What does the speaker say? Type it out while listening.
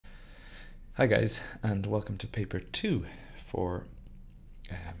Hi guys, and welcome to paper 2 for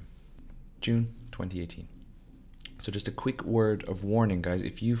June 2018. So just a quick word of warning, guys.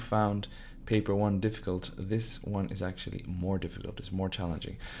 If you found paper 1 difficult, this one is actually more difficult, it's more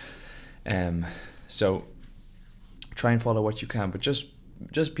challenging. So try and follow what you can, but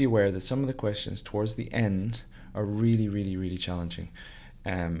just be aware that some of the questions towards the end are really challenging.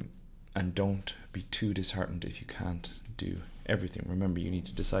 And don't be too disheartened if you can't do everything. Remember, you need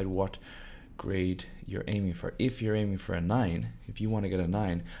to decide what grade you're aiming for. If you're aiming for a 9, if you want to get a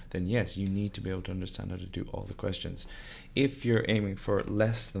 9, then yes, you need to be able to understand how to do all the questions. If you're aiming for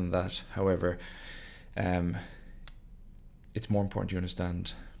less than that, however, it's more important you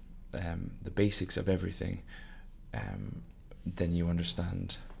understand the basics of everything, then you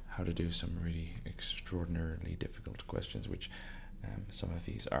understand how to do some really extraordinarily difficult questions, which some of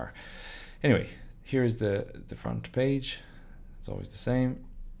these are. Anyway, here's the front page. It's always the same.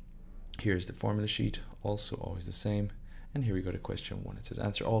 Here's the formula sheet, also always the same. And here we go to question 1. It says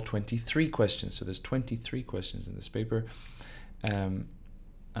answer all 23 questions. So there's 23 questions in this paper. And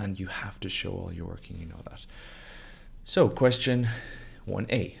you have to show all your working, you know that. So question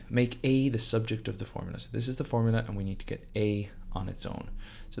 1A, make A the subject of the formula. So this is the formula and we need to get A on its own.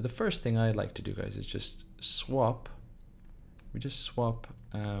 So the first thing I like to do, guys, is just swap. We just swap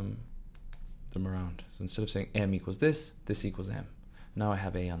them around. So instead of saying M equals this equals M. Now I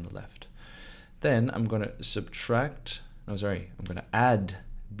have A on the left. Then I'm going to I'm going to add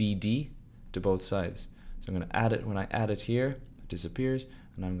BD to both sides. So I'm going to add it. When I add it here, it disappears,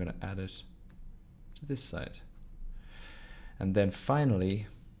 and I'm going to add it to this side. And then finally,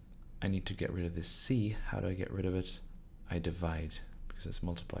 I need to get rid of this C. How do I get rid of it? I divide, because it's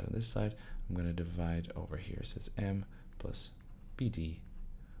multiplied on this side. I'm going to divide over here. So it's M plus BD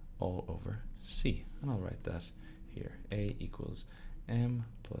all over C. And I'll write that here. A equals M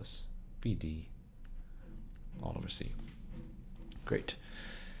plus BD all over C. Great.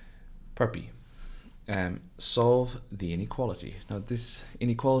 Part B. Solve the inequality. Now this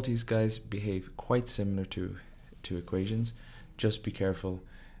inequalities, guys, behave quite similar to equations. Just be careful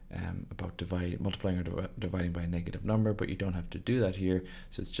about multiplying or dividing by a negative number, but you don't have to do that here.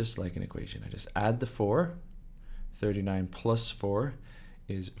 So it's just like an equation. I just add the 4. 39 plus 4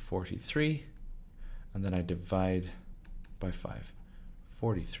 is 43. And then I divide by 5.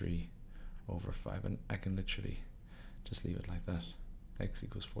 43 over 5, and I can literally just leave it like that. X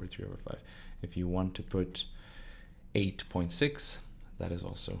equals 43 over 5. If you want to put 8.6, that is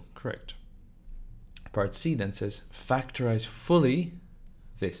also correct. Part C then says factorize fully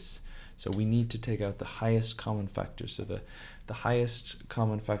this. So we need to take out the highest common factor. So the highest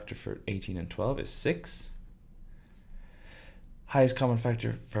common factor for 18 and 12 is 6. Highest common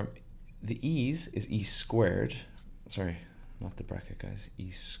factor from the e's is e squared. Sorry, not the bracket, guys. E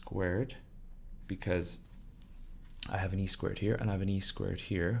squared, because I have an e squared here and I have an e squared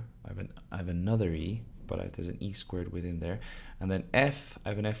here. I have another e, but there's an e squared within there. And then f, I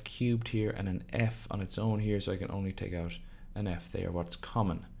have an f cubed here and an f on its own here, so I can only take out an f. They are what's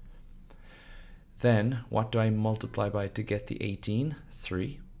common. Then what do I multiply by to get the 18?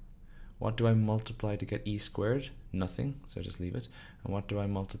 3. What do I multiply to get e squared? Nothing, so just leave it. And what do I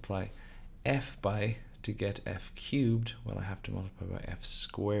multiply f by to get f cubed? Well, I have to multiply by f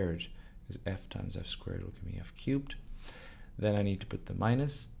squared, because f times f squared will give me f cubed. Then I need to put the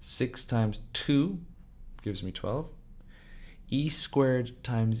minus. 6 times 2 gives me 12. E squared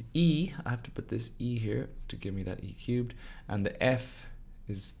times e, I have to put this e here to give me that e cubed. And the f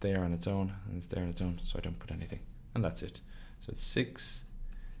is there on its own, and it's there on its own, so I don't put anything. And that's it. So it's 6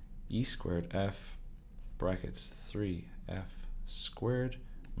 e squared f brackets 3f squared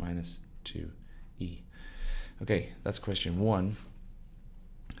minus 2e. Okay, that's question 1.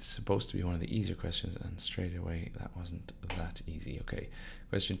 It's supposed to be one of the easier questions, and straight away that wasn't that easy. Okay,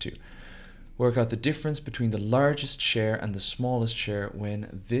 question 2. Work out the difference between the largest share and the smallest share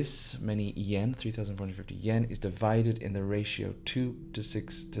when this many yen, 3,450 yen, is divided in the ratio 2 to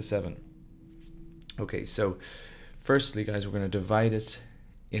 6 to 7. Okay, so firstly, guys, we're going to divide it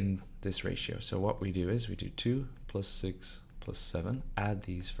in this ratio. So what we do is we do 2 plus 6 plus 7. Add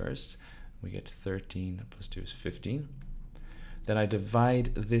these first. We get 13 plus 2 is 15. Then I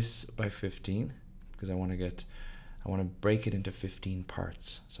divide this by 15 because I want to break it into 15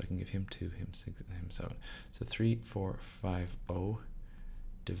 parts, so I can give him 2, him 6, and him 7. So 3, 4, 5, 0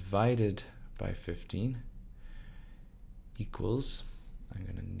 divided by 15 equals, I'm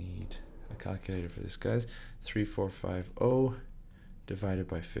going to need a calculator for this, guys. 3, 4, 5, 0 divided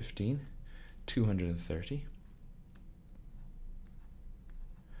by 15, 230.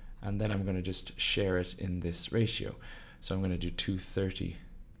 And then I'm going to just share it in this ratio. So I'm going to do 230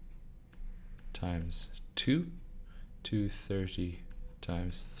 times 2, 230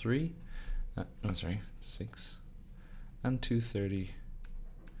 times 3, no, sorry, 6, and 230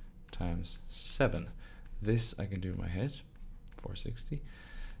 times 7. This I can do in my head, 460.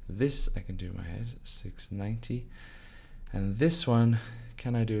 This I can do in my head, 690. And this one,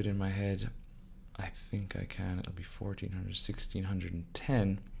 can I do it in my head? I think I can. It'll be 1400,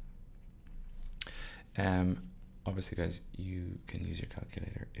 1610. Obviously, guys, you can use your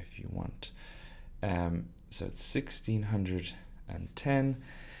calculator if you want. So it's 1610.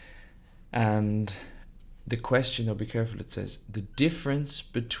 And the question, though, be careful, it says the difference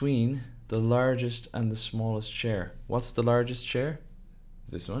between the largest and the smallest share. What's the largest share?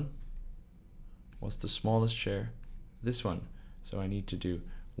 This one. What's the smallest share? This one. So I need to do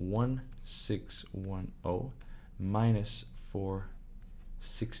 1610 minus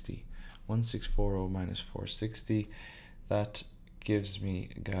 460. 1640 minus 460. That gives me,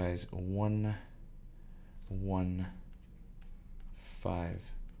 guys, 1150.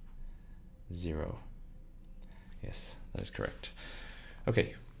 Yes, that is correct.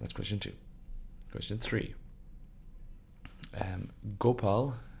 Okay, that's question 2. Question 3.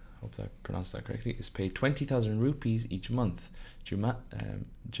 Gopal, hope I pronounced that correctly, is paid 20,000 rupees each month.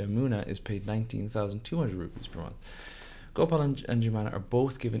 Jamuna is paid 19,200 rupees per month. Gopal and Jamuna are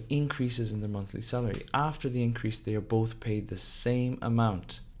both given increases in their monthly salary. After the increase, they are both paid the same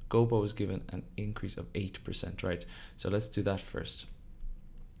amount. Gopal was given an increase of 8%, right? So let's do that first.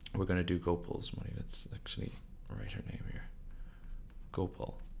 We're going to do Gopal's money. Let's actually write her name here.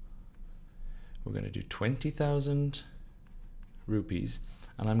 Gopal. We're going to do 20,000 rupees,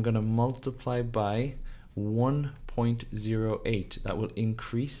 and I'm going to multiply by 1.08. That will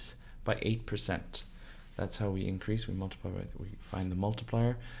increase by 8%. That's how we increase. We multiply by, we find the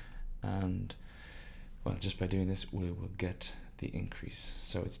multiplier, and well, just by doing this, we will get the increase.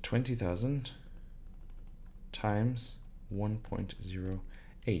 So it's 20,000 times 1.08,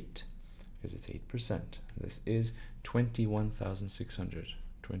 because it's 8%. This is 21,600.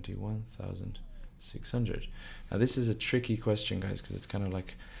 21,600. Now this is a tricky question, guys, because it's kind of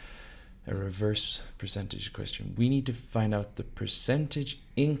like a reverse percentage question. We need to find out the percentage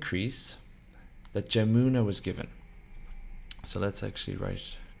increase that Jamuna was given. So let's actually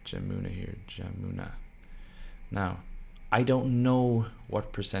write Jamuna here, Jamuna. Now, I don't know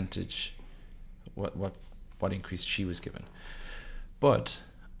what percentage, what increase she was given, but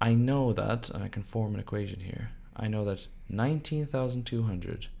I know that, and I can form an equation here. I know that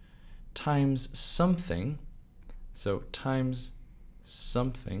 19,200 times something, so times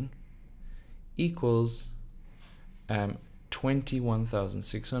something, equals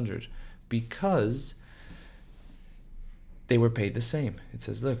 21,600, because they were paid the same. It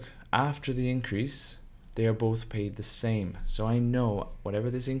says, look, after the increase, they are both paid the same. So I know whatever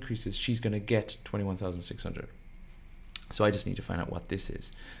this increase is, she's going to get 21,600. So I just need to find out what this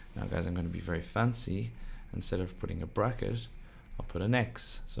is. Now, guys, I'm going to be very fancy. Instead of putting a bracket, I'll put an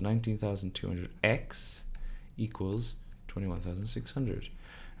X. So 19,200x equals 21,600.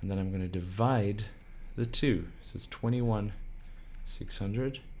 And then I'm going to divide the two. So it's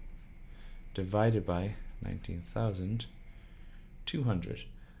 21,600 divided by 19,200.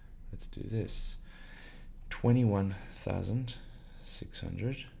 Let's do this.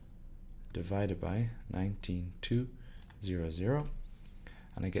 21,600 divided by 19,200.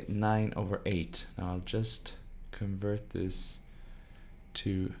 And I get 9 over 8. Now I'll just convert this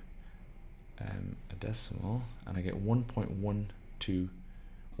to a decimal, and I get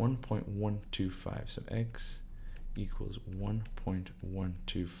 1.125. So x equals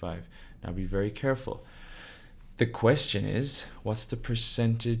 1.125. Now be very careful. The question is, what's the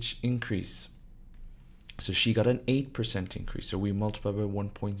percentage increase? So she got an 8% increase. So we multiply by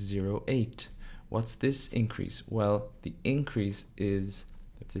 1.08. What's this increase? Well, the increase is,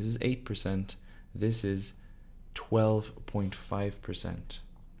 if this is 8%, this is 12.5%.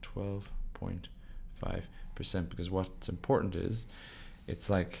 12.5%, because what's important is, it's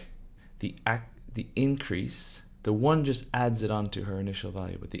like the increase, the one just adds it on to her initial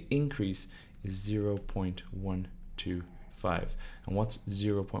value, but the increase is 0.125. And what's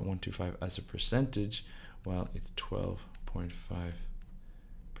 0.125 as a percentage? Well, it's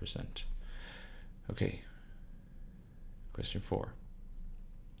 12.5%. Okay, question 4.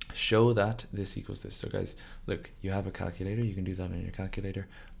 Show that this equals this. So guys, look, you have a calculator, you can do that on your calculator,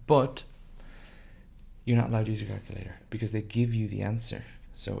 but you're not allowed to use your calculator because they give you the answer.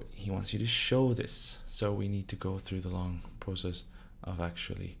 So he wants you to show this. So we need to go through the long process of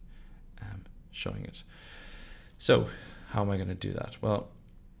actually showing it. So how am I going to do that? Well,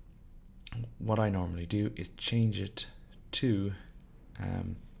 what I normally do is change it to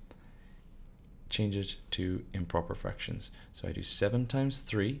change it to improper fractions. So I do 7 times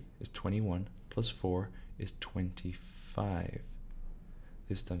 3 is 21 plus 4 is 25.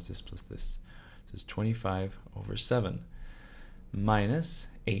 This times this plus this. So it's 25 over 7 minus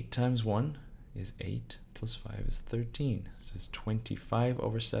 8 times 1 is 8 plus 5 is 13. So it's 25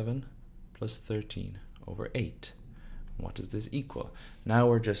 over 7 plus 13 over 8. What does this equal? Now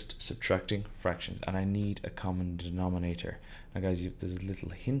we're just subtracting fractions, and I need a common denominator. Now guys, there's a little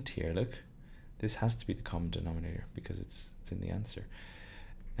hint here, look. This has to be the common denominator because it's in the answer.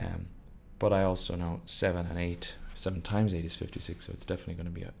 But I also know 7 and 8, 7 times 8 is 56, so it's definitely going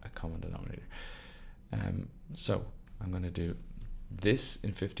to be a common denominator. So I'm going to do this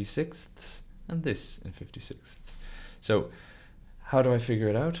in 56ths and this in 56ths. So how do I figure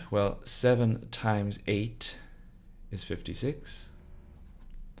it out? Well, 7 times 8 is 56.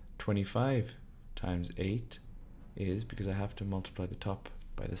 25 times 8 is, because I have to multiply the top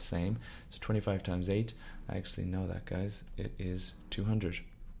by the same, so 25 times 8, I actually know that, guys, it is 200.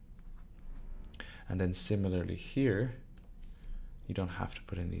 And then similarly here, you don't have to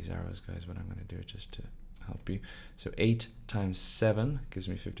put in these arrows, guys, but I'm going to do it just to help you. So 8 times 7 gives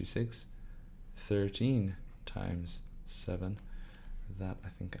me 56. 13 times 7, that I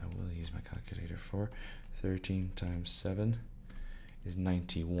think I will use my calculator for. 13 times 7 is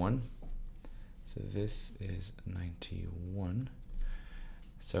 91. So this is 91.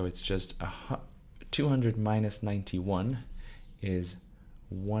 So it's just 200 minus 91 is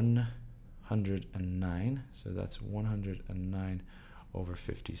 109. So that's 109 over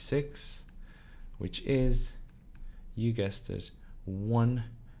 56, which is, you guessed it, 1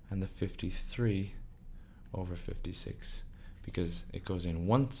 and the 53 over 56, because it goes in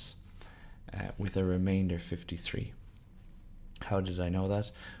once with a remainder 53. How did I know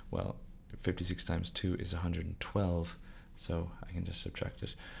that? Well, 56 times 2 is 112, so I can just subtract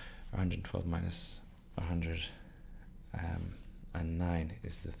it. 112 minus 109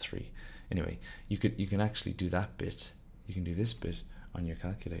 is the 3. Anyway, you can actually do that bit. You can do this bit on your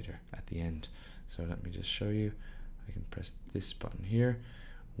calculator at the end. So let me just show you. I can press this button here.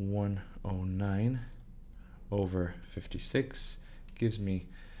 109 over 56 gives me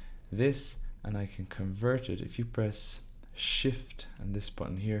this, and I can convert it. If you press shift and this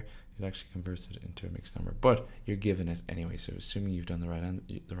button here, it actually converts it into a mixed number, but you're given it anyway, so assuming you've done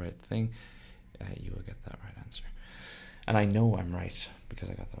the right thing, you will get that right answer. And I know I'm right because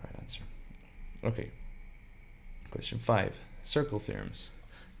I got the right answer. Okay, question 5, circle theorems.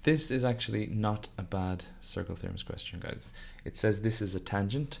 This is actually not a bad circle theorems question, guys. It says this is a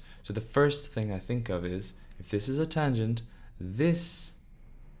tangent, so the first thing I think of is, if this is a tangent, this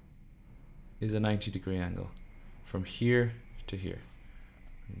is a 90-degree angle from here to here.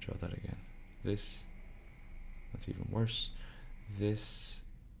 Let me draw that again. That's even worse. This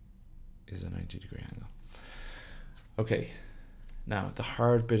is a 90-degree angle. Okay, now the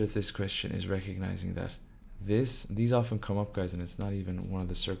hard bit of this question is recognizing that these often come up, guys, and it's not even one of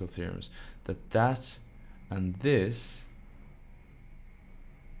the circle theorems, that and this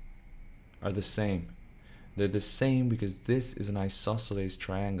are the same. They're the same because this is an isosceles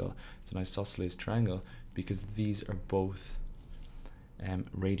triangle. It's an isosceles triangle because these are both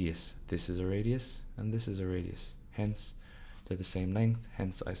radius. This is a radius and this is a radius. Hence, they're the same length,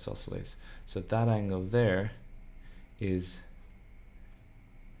 hence isosceles. So that angle there is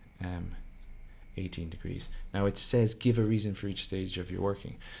 18 degrees. Now it says give a reason for each stage of your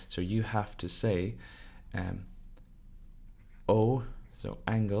working. So you have to say O, so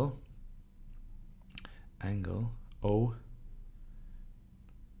angle O,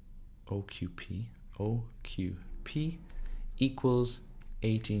 OQP equals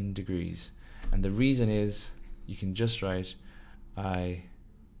 18 degrees. And the reason is, you can just write isosceles,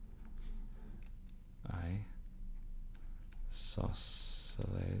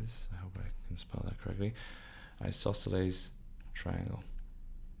 I hope I can spell that correctly, isosceles triangle.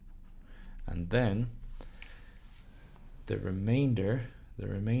 And then the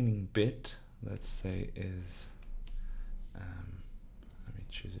remaining bit, let's say, is let me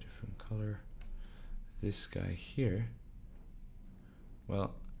choose a different color, this guy here.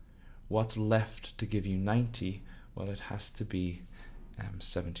 Well, what's left to give you 90? Well, it has to be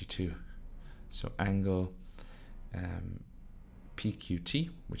 72. So angle PQT,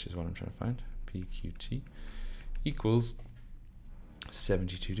 which is what I'm trying to find, PQT equals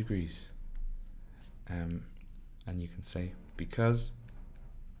 72 degrees. And you can say because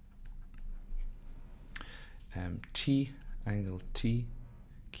angle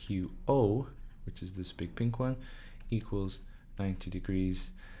TQO, which is this big pink one, equals 90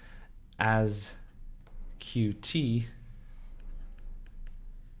 degrees, as QT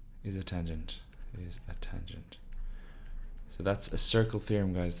is a tangent. is a tangent. So that's a circle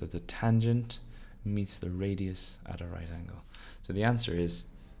theorem, guys, that the tangent meets the radius at a right angle. So the answer is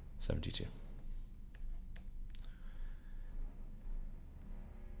 72.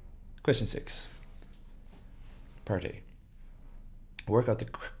 Question 6, part A. Work out the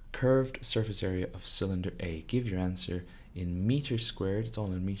curved surface area of cylinder A. Give your answer in meters squared, it's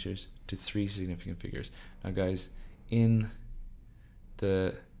all in meters, to 3 significant figures. Now guys, in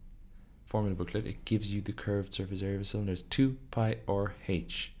the formula booklet, it gives you the curved surface area of a cylinder as 2 pi r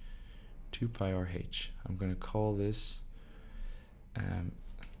h. 2 pi r h. I'm going to call this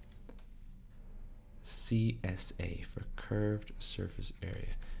CSA for curved surface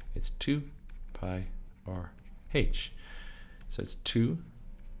area. It's 2 pi r h. So it's 2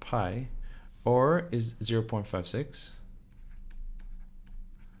 pi, r is 0.56,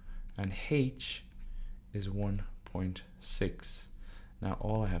 and h is 1.6. Now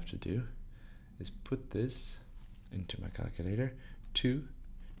all I have to do is put this into my calculator. 2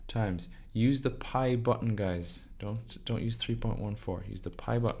 times, use the pi button, guys. Don't use 3.14. Use the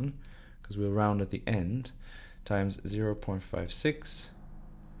pi button because we'll round at the end. Times 0.56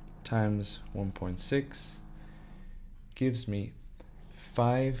 times 1.6 gives me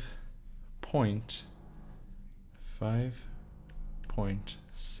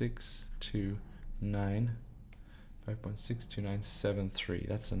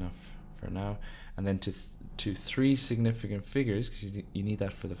That's enough for now. And then to 3 significant figures, because you need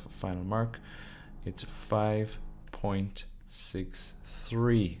that for the final mark, it's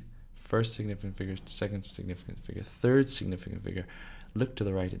 5.63. First significant figure, second significant figure, third significant figure. Look to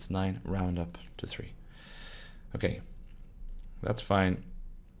the right, it's 9, round up to 3. Okay, that's fine.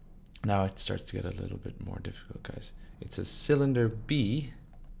 Now it starts to get a little bit more difficult, guys. It says cylinder B.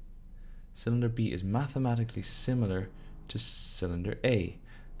 Cylinder B is mathematically similar to cylinder A.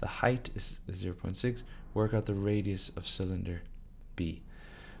 The height is 0.6. Work out the radius of cylinder B.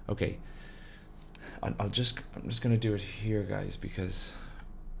 Okay, I'm just gonna do it here, guys, because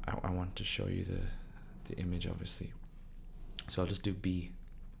I want to show you the image, obviously. So I'll just do B,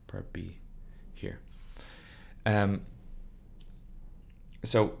 part B here.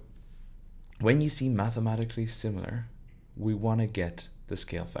 So when you see mathematically similar, we want to get the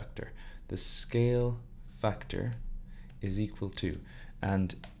scale factor. The scale factor is equal to,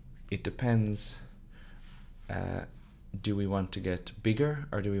 and it depends, do we want to get bigger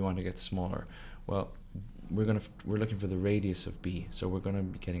or do we want to get smaller? Well, we're looking for the radius of B, so we're going to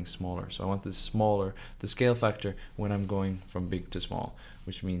be getting smaller. So I want the scale factor when I'm going from big to small,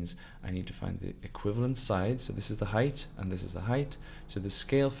 which means I need to find the equivalent sides. So this is the height and this is the height. So the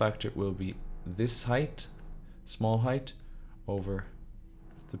scale factor will be this height, small height, over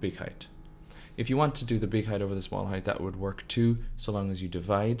the big height. If you want to do the big height over the small height, that would work too, so long as you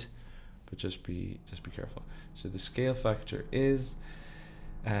divide, but just be careful. So the scale factor is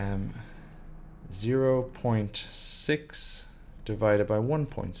 0.6 divided by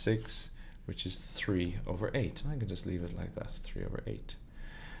 1.6, which is 3 over 8. I can just leave it like that, 3 over 8.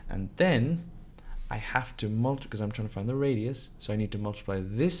 And then I have to multiply, because I'm trying to find the radius, so I need to multiply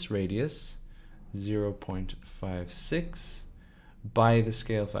this radius, 0.56, by the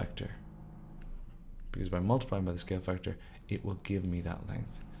scale factor. Because by multiplying by the scale factor, it will give me that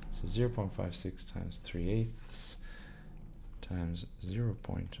length. So 0.56 times 3/8 times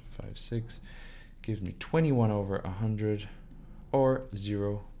 0.56 gives me 21 over 100, or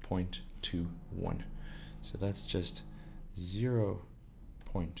 0.21. So that's just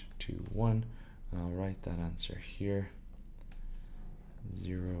 0.21, and I'll write that answer here,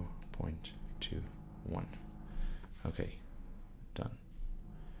 0.21. Okay, done.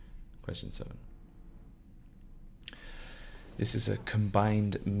 Question 7. This is a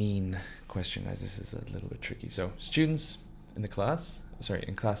combined mean question, guys. This is a little bit tricky. So students in class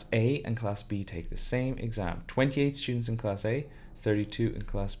A and class B take the same exam. 28 students in class A, 32 in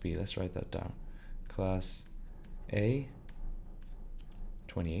class B. Let's write that down. Class A,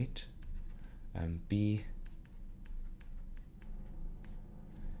 28, and B,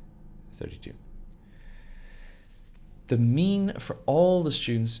 32. The mean for all the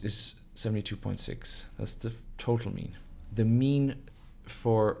students is 72.6. That's the total mean. The mean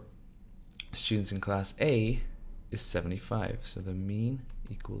for students in class A is 75. So the mean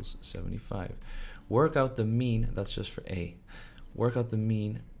equals 75. Work out the mean, that's just for A. Work out the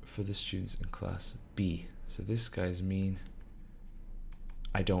mean for the students in class B. So this guy's mean,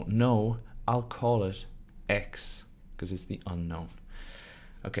 I don't know. I'll call it X because it's the unknown.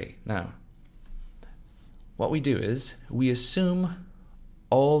 Okay, now what we do is we assume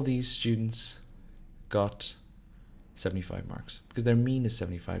all these students got 75 marks because their mean is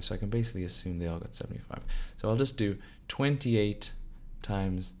 75, so I can basically assume they all got 75. So I'll just do 28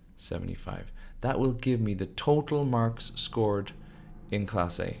 times 75. That will give me the total marks scored in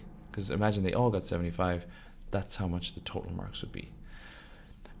Class A, because imagine they all got 75. That's how much the total marks would be.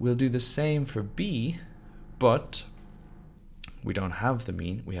 We'll do the same for B, but we don't have the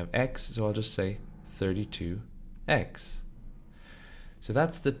mean. We have X, so I'll just say 32X. So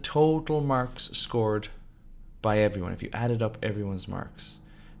that's the total marks scored by everyone, if you added up everyone's marks.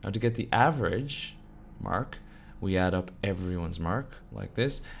 Now to get the average mark, we add up everyone's mark like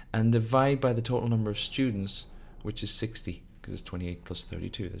this and divide by the total number of students, which is 60, because it's 28 plus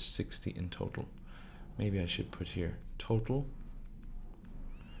 32. There's 60 in total. Maybe I should put here total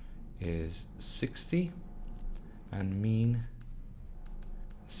is 60 and mean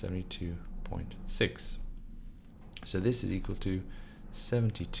 72.6. So this is equal to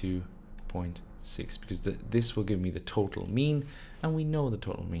 72.6, because this will give me the total mean, and we know the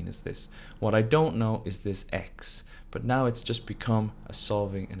total mean is this. What I don't know is this X, but now it's just become a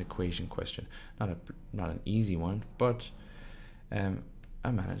solving an equation question. Not an easy one, but a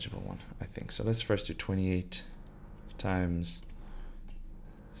manageable one, I think. So let's first do 28 times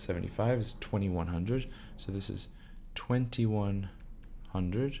 75 is 2100. So this is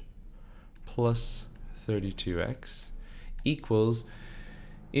 2100 plus 32x equals,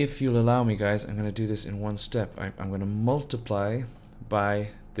 if you'll allow me guys, I'm going to do this in one step. I'm going to multiply by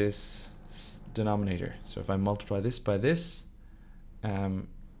this denominator. So if I multiply this by this,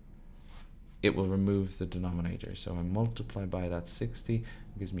 it will remove the denominator. So I multiply by that 60, it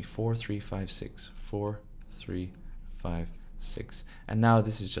gives me 4356, 4356. And now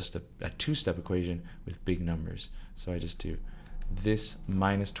this is just a two-step equation with big numbers. So I just do this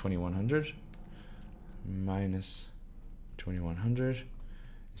minus 2100 minus 2100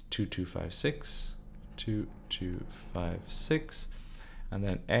 is 2256, 2256, and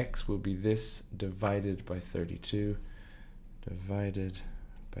then x will be this divided by 32, divided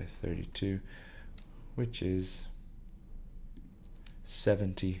by 32, which is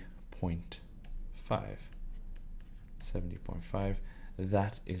 70.5. 70.5.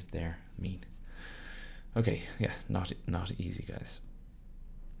 That is their mean. Okay, yeah, not easy, guys.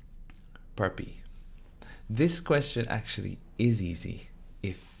 Part B. This question actually is easy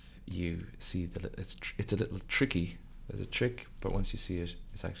if you see that it's a little tricky. There's a trick, but once you see it,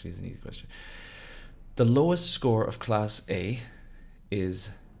 it's actually an easy question. The lowest score of Class A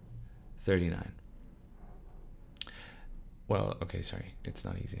is 39. Well, okay, sorry, it's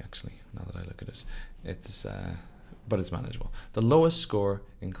not easy actually, now that I look at it. It's but it's manageable. The lowest score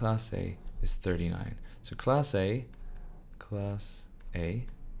in Class A is 39. So Class A,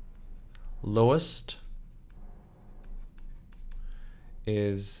 lowest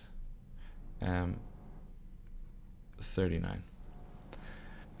is 39.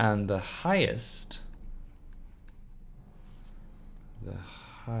 And the highest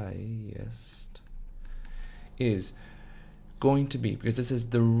is going to be, because this is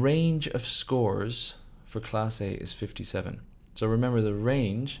the range of scores for Class A is 57. So remember, the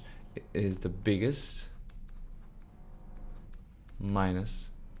range is the biggest minus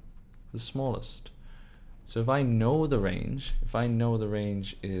the smallest. So if I know the range,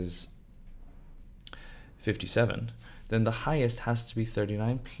 is 57, then the highest has to be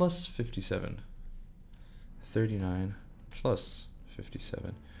 39 plus 57. 39 plus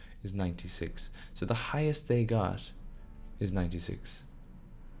 57 is 96. So the highest they got is 96.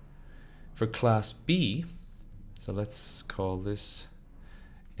 For Class B, so let's call this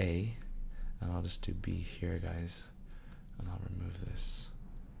A, and I'll just do B here, guys, and I'll remove this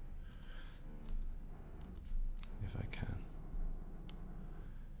if I can.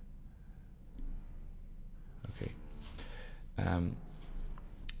 Okay.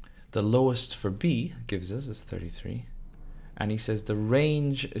 The lowest for B gives us is 33, and he says the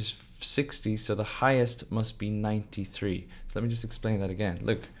range is 60, so the highest must be 93. So let me just explain that again.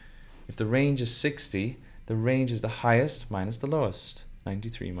 Look, if the range is 60, the range is the highest minus the lowest.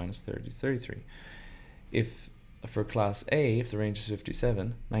 93 minus 30, 33. If for Class A, if the range is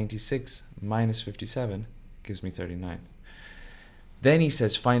 57, 96 minus 57 gives me 39. Then he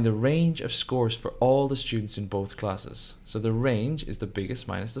says find the range of scores for all the students in both classes. So the range is the biggest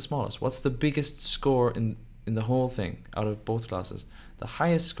minus the smallest. What's the biggest score in the whole thing out of both classes? The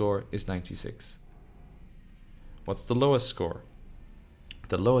highest score is 96. What's the lowest score?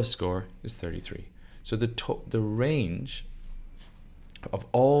 The lowest score is 33. So the range of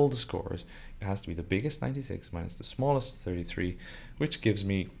all the scores, it has to be the biggest 96 minus the smallest 33, which gives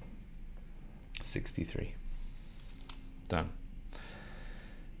me 63. Done.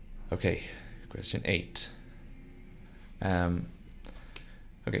 Okay, question 8.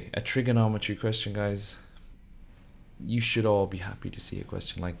 Okay, a trigonometry question, guys. You should all be happy to see a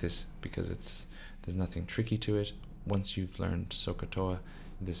question like this because there's nothing tricky to it. Once you've learned SOHCAHTOA,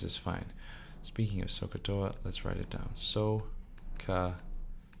 this is fine. Speaking of SOHCAHTOA, let's write it down. SOHCAHTOA.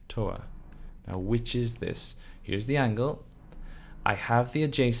 Now, which is this? Here's the angle. I have the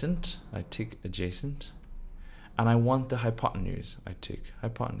adjacent. I tick adjacent. And I want the hypotenuse. I tick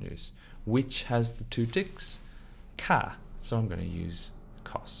hypotenuse. Which has the two ticks? Ka. So I'm going to use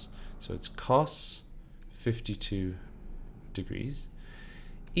cos. So it's cos 52 degrees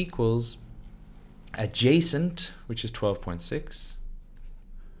equals adjacent, which is 12.6,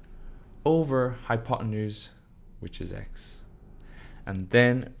 over hypotenuse, which is x. And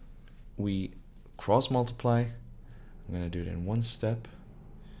then we cross multiply. I'm going to do it in one step.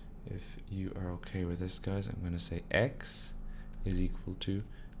 If you are okay with this, guys, I'm going to say x is equal to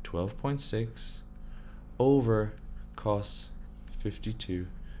 12.6 over cos 52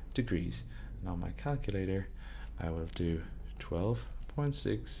 degrees. Now my calculator, I will do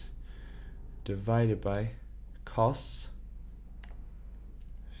 12.6 divided by cos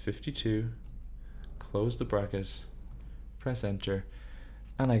 52, close the bracket, press enter,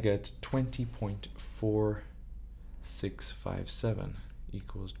 and I get 20.4657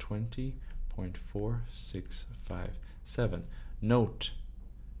 equals 20.4657. Note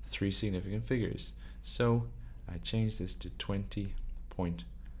 3 significant figures. So I change this to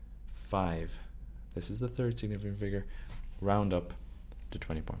 20.5. This is the third significant figure. Round up to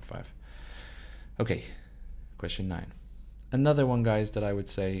 20.5. Okay, question 9. Another one, guys, that I would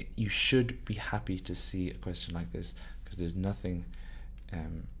say you should be happy to see a question like this because there's nothing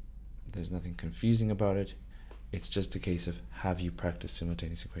confusing about it. It's just a case of have you practiced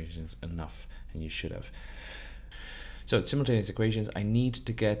simultaneous equations enough, and you should have. So it's simultaneous equations. I need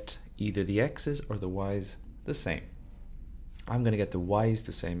to get either the x's or the y's the same. I'm going to get the y's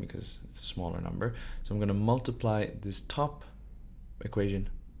the same because it's a smaller number. So I'm going to multiply this top equation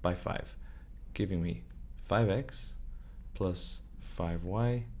by 5, giving me 5x plus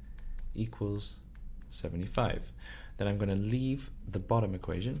 5y equals 75. Then I'm going to leave the bottom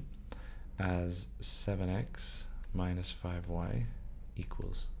equation as 7x minus 5y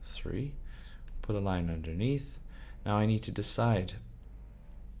equals 3. Put a line underneath. Now I need to decide,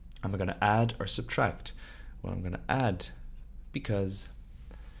 am I going to add or subtract? Well, I'm going to add because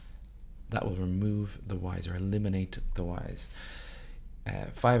that will remove the y's or eliminate the y's.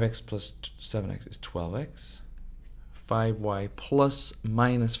 5x plus 7x is 12x. 5y plus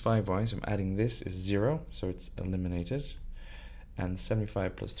minus 5y, so I'm adding this, is 0, so it's eliminated. And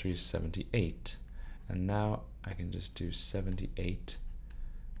 75 plus 3 is 78. And now I can just do 78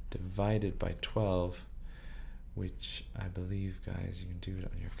 divided by 12, which I believe, guys, you can do it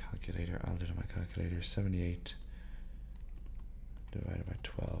on your calculator. I'll do it on my calculator. 78 divided by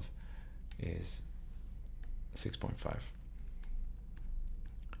 12 is 6.5.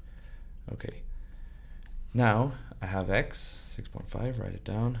 Okay. Now I have x, 6.5, write it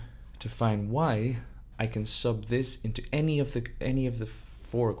down. To find y, I can sub this into any of the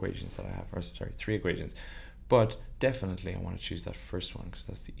 4 equations that I have, or sorry, 3 equations. But definitely I want to choose that first one because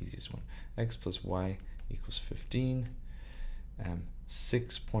that's the easiest one. X plus y equals 15.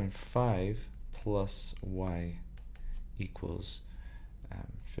 6.5 plus y equals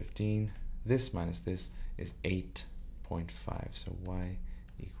 15. This minus this is 8.5. So y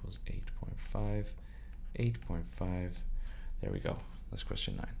equals 8.5. 8.5. There we go. That's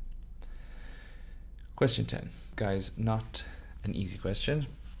question 9. Question 10. Guys, not an easy question,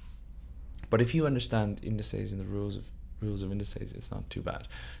 but if you understand indices and the rules of indices, it's not too bad.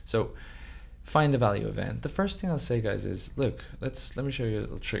 So find the value of n. The first thing I'll say, guys, is look, let me show you a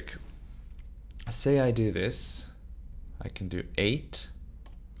little trick. Say I do this, I can do 8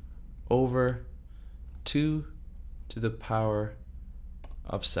 over 2 to the power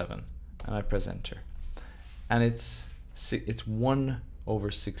of 7, and I press enter. And it's 1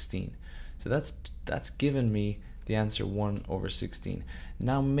 over 16. So that's given me the answer 1 over 16.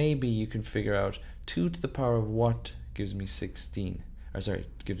 Now maybe you can figure out 2 to the power of what gives me 16. Or sorry,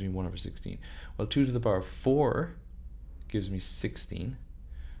 gives me 1 over 16. Well, 2 to the power of 4 gives me 16.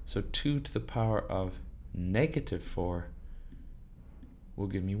 So 2 to the power of negative 4 will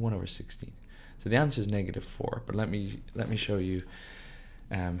give me 1 over 16. So the answer is negative 4. But let me show you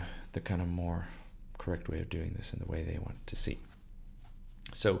the kind of more correct way of doing this and the way they want to see.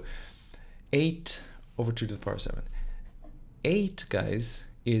 So 8 over 2 to the power of 7. 8, guys,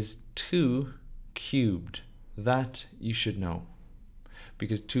 is 2 cubed. That you should know,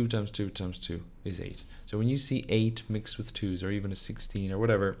 because 2 times 2 times 2 is 8. So when you see 8 mixed with 2s or even a 16 or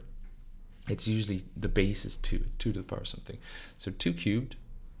whatever, it's usually the base is 2. It's 2 to the power of something. So 2 cubed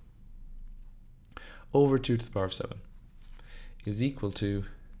over 2 to the power of 7 is equal to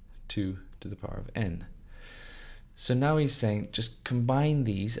 2 to the power of n. So now he's saying just combine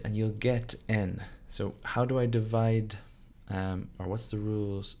these and you'll get n. So how do I divide, or what's the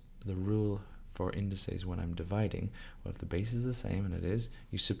rule for indices when I'm dividing? Well, if the base is the same, and it is,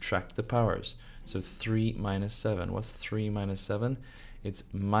 you subtract the powers. So 3 minus 7. What's 3 minus 7? It's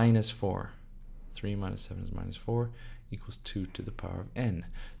minus 4. 3 minus 7 is minus 4 equals 2 to the power of n.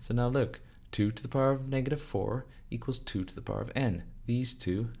 So now look, 2 to the power of negative 4 equals 2 to the power of n. These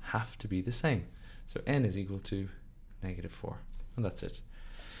two have to be the same. So n is equal to negative 4. And that's it.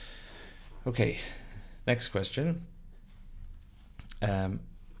 Okay, next question. I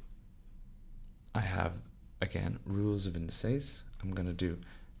have, again, rules of indices. I'm going to do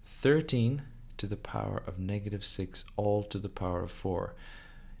 13 to the power of negative 6 all to the power of 4.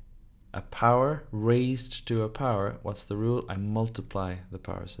 A power raised to a power, what's the rule? I multiply the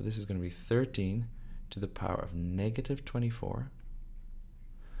power. So this is going to be 13 to the power of negative 24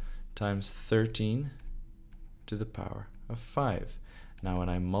 times 13 to the power of 5. Now when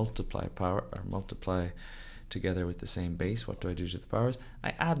I multiply power, or multiply together with the same base, what do I do to the powers?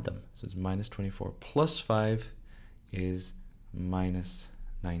 I add them. So it's minus 24 plus 5 is minus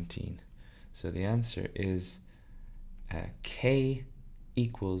 19. So the answer is k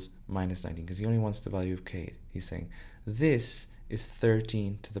equals minus 19, because he only wants the value of k. He's saying this is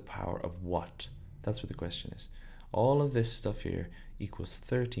 13 to the power of what? That's what the question is. All of this stuff here equals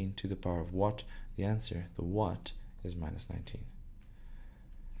 13 to the power of what? The answer, the what, is minus 19.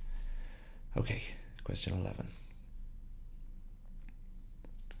 Okay, question 11.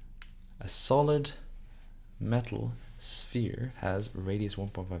 A solid metal sphere has radius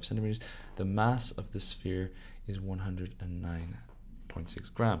 1.5 centimeters. The mass of the sphere is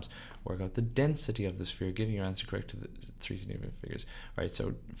 109.6 grams. Work out the density of the sphere, giving your answer correct to the 3 significant figures. All right,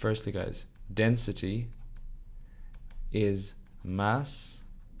 so firstly, guys, density is mass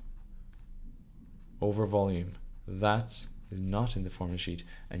over volume. That is not in the formula sheet,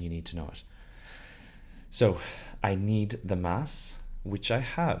 and you need to know it. So I need the mass, which I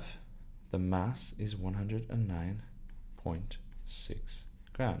have. The mass is 109.6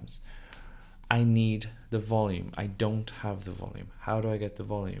 grams. I need the volume. I don't have the volume. How do I get the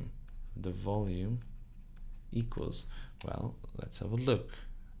volume? The volume equals, well, let's have a look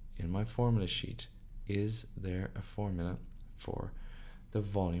in my formula sheet. Is there a formula for the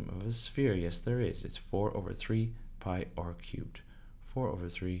volume of a sphere? Yes, there is. It's 4 over 3 pi r cubed. 4 over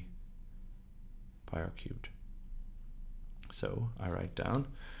 3 pi r cubed. So I write down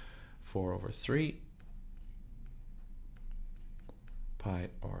 4 over 3 pi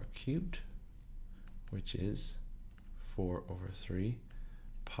r cubed, which is 4 over 3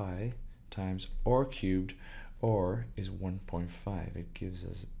 pi times r cubed. R is 1.5. It gives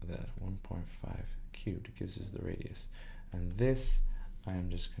us that 1.5 cubed. It gives us the radius. And this I am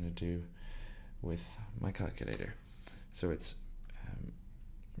just going to do with my calculator. So it's,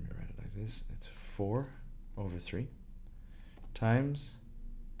 let me write it like this. It's 4 over 3 times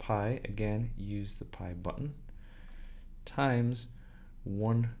pi, again, use the pi button, times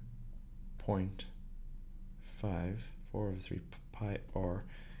 1.5, 4 over 3 pi r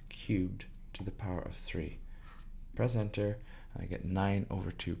cubed to the power of 3. Press enter, and I get 9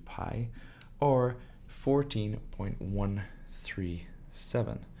 over 2 pi, or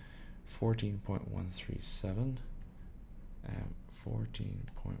 14.137. 14.137.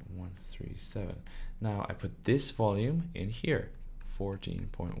 14.137. Now I put this volume in here,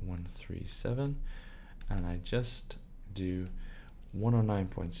 14.137, and I just do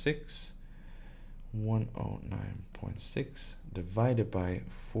 109.6. 109.6 divided by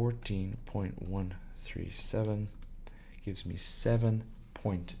 14.137 gives me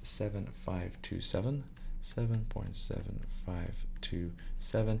 7.7527.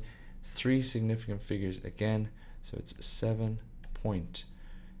 7.7527. 3 significant figures again, so it's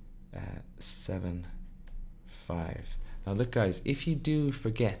 7.75. Now look, guys, if you do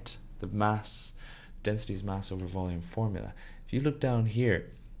forget the mass, density is mass over volume formula, if you look down here,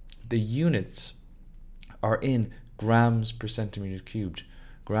 the units are in grams per centimeter cubed.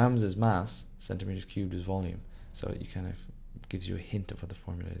 Grams is mass, centimeters cubed is volume. So it kind of gives you a hint of what the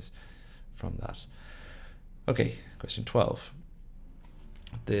formula is from that. Okay, question 12.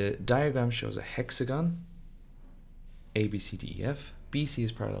 The diagram shows a hexagon, A, B, C, D, E, F. BC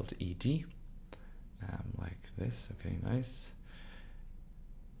is parallel to ED, like this. Okay, nice.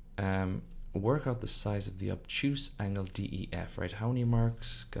 Work out the size of the obtuse angle DEF, right? How many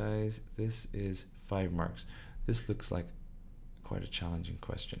marks, guys? This is 5 marks. This looks like quite a challenging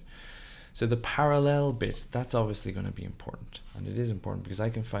question. So the parallel bit, that's obviously going to be important. And it is important because I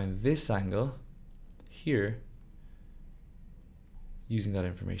can find this angle here using that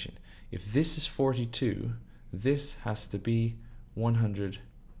information. If this is 42, this has to be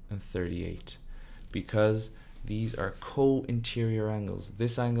 138 because these are co-interior angles.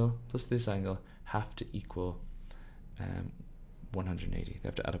 This angle plus this angle have to equal 180. They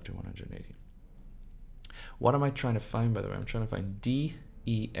have to add up to 180. What am I trying to find, by the way? I'm trying to find DEF.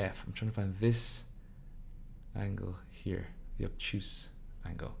 I'm trying to find this angle here, the obtuse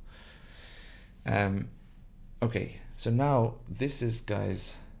angle. Okay, so now this is,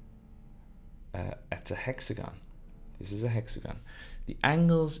 guys, it's a hexagon. This is a hexagon. The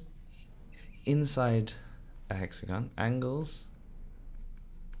angles inside a hexagon, angles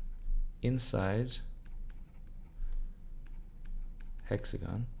inside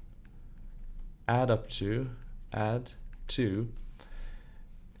hexagon add to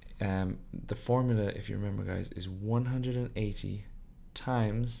the formula, if you remember, guys, is 180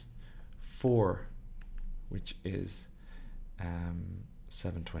 times 4, which is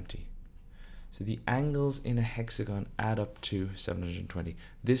 720. So the angles in a hexagon add up to 720.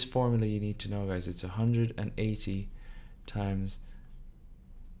 This formula you need to know, guys, it's 180 times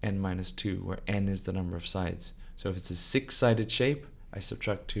n minus 2, where n is the number of sides. So if it's a 6-sided shape, I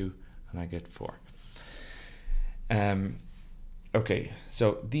subtract 2 and I get 4. Okay,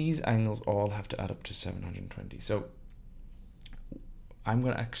 so these angles all have to add up to 720. So I'm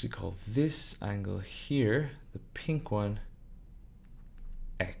going to actually call this angle here, the pink one,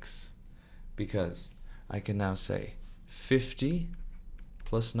 x, because I can now say 50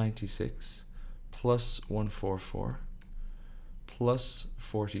 plus 96 plus 144 plus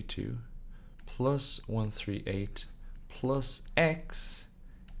 42 plus 138 plus x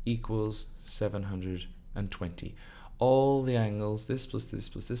equals 720. All the angles, this plus this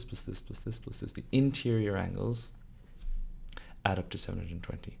plus this plus this plus this plus this, the interior angles add up to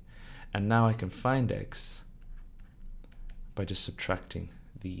 720. And now I can find x by just subtracting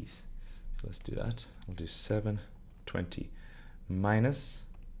these. So let's do that. I'll do 720 minus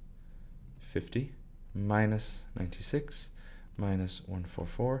 50 minus 96 minus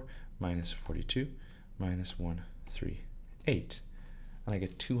 144 minus 42 minus 138. And I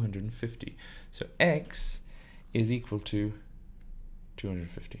get 250. So x is equal to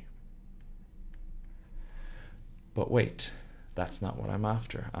 250. But wait, that's not what I'm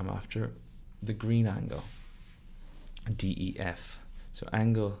after. I'm after the green angle, DEF. So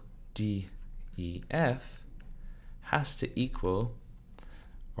angle DEF has to equal,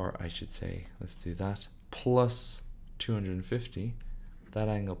 or I should say, let's do that, plus 250. That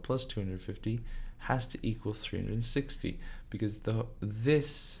angle plus 250 has to equal 360 because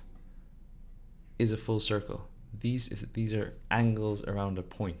this is a full circle. These are angles around a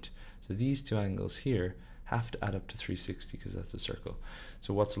point. So these two angles here have to add up to 360 because that's a circle.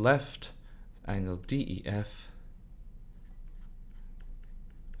 So what's left? Angle DEF,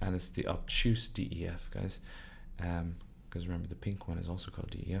 and it's the obtuse DEF, guys, because remember the pink one is also called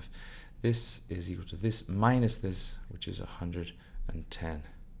DEF. This is equal to this minus this, which is 110.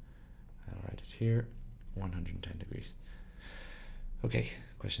 I'll write it here, 110 degrees. Okay,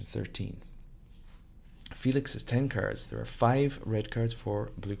 question 13. Felix has 10 cards. There are 5 red cards,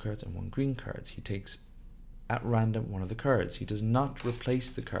 4 blue cards, and 1 green card. He takes at random one of the cards. He does not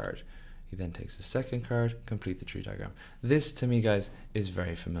replace the card. He then takes the second card, complete the tree diagram. This, to me, guys, is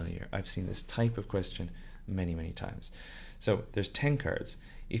very familiar. I've seen this type of question many, many times. So there's 10 cards.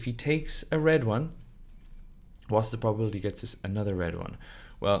 If he takes a red one, what's the probability he gets another red one?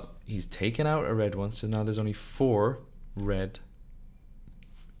 Well, he's taken out a red one, so now there's only 4 red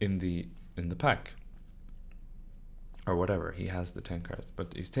in the pack. Or whatever, he has the 10 cards,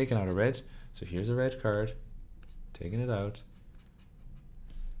 but he's taken out a red, so here's a red card, taking it out.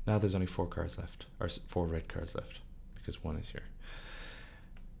 Now there's only 4 cards left, or 4 red cards left, because 1 is here.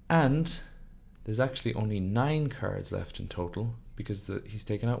 And there's actually only 9 cards left in total, because he's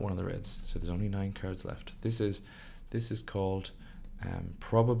taken out one of the reds, so there's only 9 cards left. This is called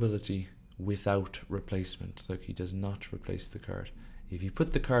probability without replacement. Look, he does not replace the card. If you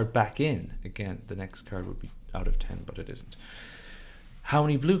put the card back in, again, the next card would be out of 10, but it isn't. How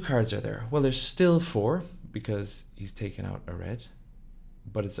many blue cards are there? Well, there's still 4 because he's taken out a red,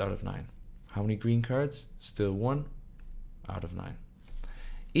 but it's out of 9. How many green cards? Still 1 out of 9.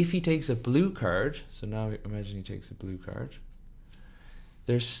 If he takes a blue card, so now imagine he takes a blue card,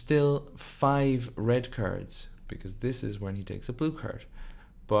 there's still 5 red cards because this is when he takes a blue card,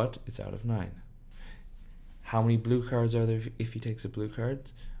 but it's out of 9. How many blue cards are there if he takes a blue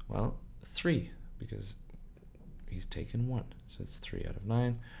card? Well, 3 because he's taken 1, so it's 3 out of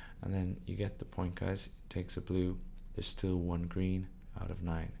 9. And then you get the point, guys. Takes a blue, there's still 1 green out of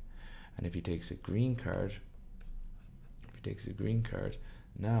 9. And if he takes a green card,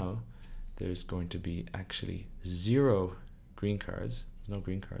 now there's going to be actually 0 green cards. There's no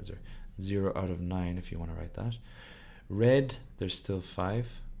green cards, or 0 out of 9 if you want to write that. Red, there's still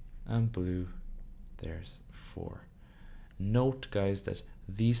 5, and blue, there's 4. Note, guys, that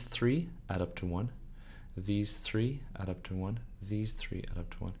these 3 add up to 1, these 3 add up to 1, these 3 add up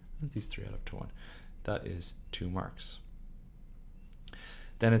to 1, and these 3 add up to 1. That is 2 marks.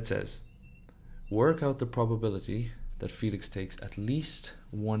 Then it says, work out the probability that Felix takes at least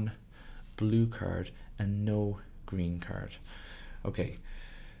 1 blue card and no green card. Okay,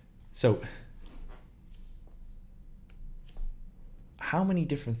 so how many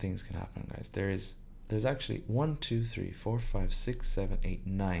different things can happen, guys? There's actually 1, 2, 3, 4, 5, 6, 7, 8,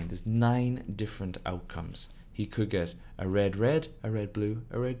 9. There's 9 different outcomes. He could get a red red, a red blue,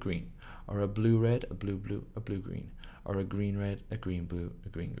 a red green, or a blue red, a blue blue, a blue green, or a green red, a green blue, a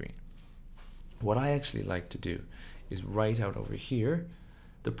green green. What I actually like to do is write out over here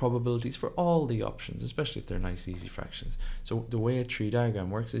the probabilities for all the options, especially if they're nice easy fractions. So the way a tree diagram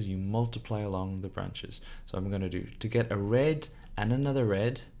works is you multiply along the branches. So I'm going to do, to get a red and another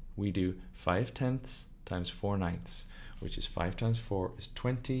red, we do 5/10 times 4/9, which is 5 times 4 is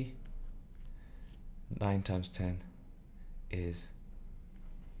 20, 9 times 10 is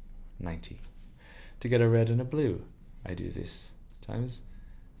 90. To get a red and a blue, I do this times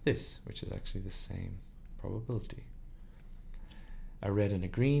this, which is actually the same probability. A red and a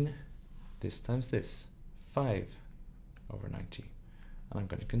green, this times this, 5/90. And I'm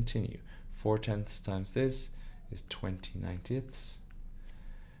going to continue. 4/10 times this is 20/90.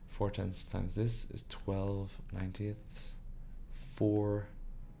 4/10 times this is 12/90.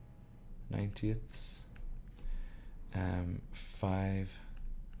 4/90. 5/90.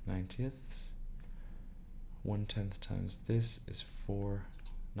 1/10 times this is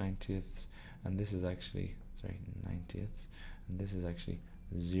 4/90, and this is actually, sorry, 90ths, and this is actually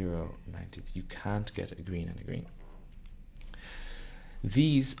 0/90. You can't get a green and a green.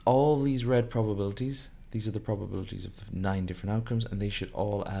 All these red probabilities, these are the probabilities of the 9 different outcomes, and they should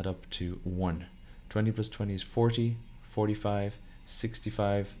all add up to 1. 20 plus 20 is 40, 45,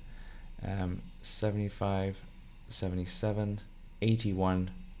 65, 75, 77,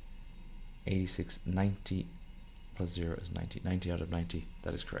 81, 86, 90, plus 0 is 90. 90 out of 90,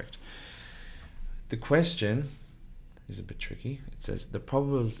 that is correct. The question is a bit tricky. It says the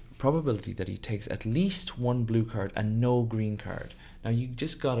probability that he takes at least 1 blue card and no green card. Now you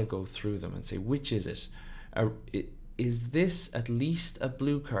just got to go through them and say, which is it? Is this at least a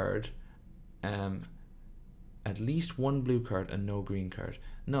blue card, at least 1 blue card and no green card?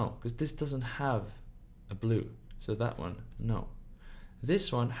 No, because this doesn't have a blue, so that one, no.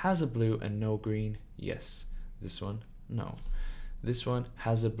 This one has a blue and no green, yes. This one, no. This one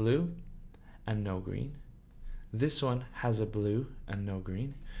has a blue and no green. This one has a blue and no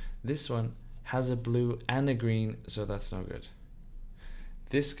green. This one has a blue and a green, so that's no good.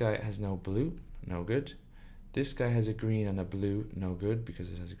 This guy has no blue, no good. This guy has a green and a blue, no good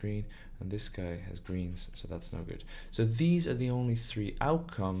because it has a green. And this guy has greens, so that's no good. So these are the only 3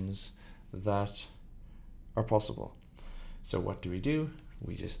 outcomes that are possible. So what do?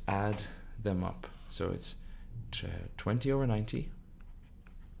 We just add them up. So it's 20/90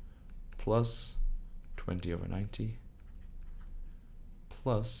 plus 20/90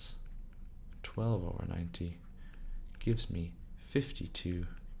 plus 12/90 gives me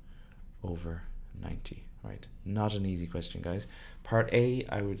 52/90, right? Not an easy question, guys. Part A,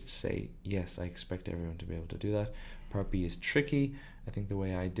 I would say, yes, I expect everyone to be able to do that. Part B is tricky. I think the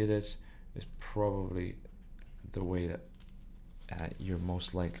way I did it is probably the way that you're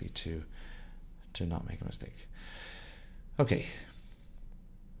most likely to not make a mistake. Okay,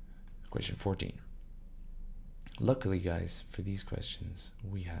 question 14. Luckily, guys, for these questions,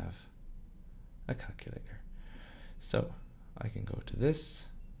 we have a calculator. So I can go to this,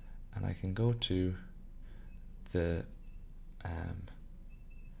 and I can go to the,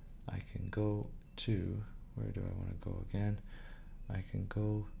 I can go to, where do I want to go again? I can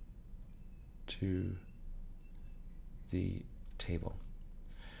go to the table.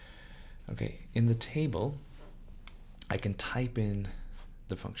 Okay, in the table, I can type in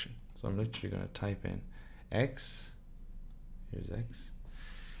the function. So I'm literally going to type in x, here's x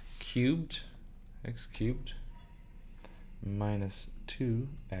cubed minus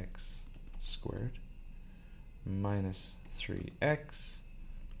 2x squared minus 3x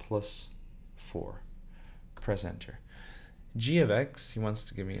plus 4. Press enter. G of x, he wants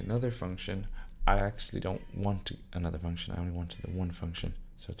to give me another function. I actually don't want another function. I only wanted the one function.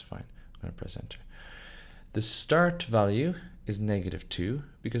 so it's fine. I'm going to press enter. The start value is -2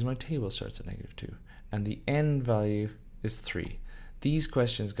 because my table starts at -2, and the end value is 3. These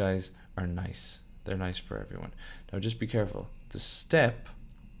questions, guys, are nice. They're nice for everyone. Now just be careful. The step,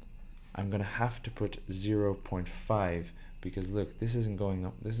 I'm going to have to put 0.5 because look, this isn't going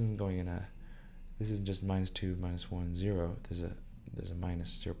up. This isn't going in a, this isn't just -2, -1, 0. There's a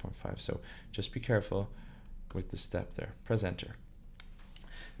minus 0.5. So just be careful with the step there. Press enter.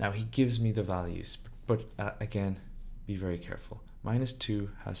 Now he gives me the values, but again, be very careful. -2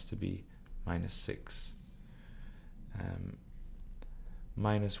 has to be -6.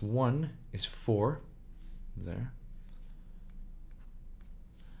 -1 is 4 there.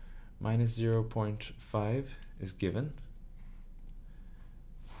 -0.5 is given.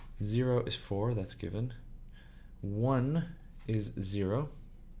 0 is 4, that's given. 1 is 0.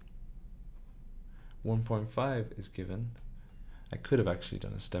 1.5 is given. I could have actually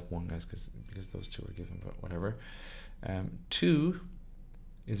done a step 1, guys, because those two were given, but whatever. 2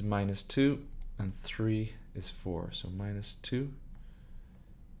 is -2, and 3 is 4. So -2,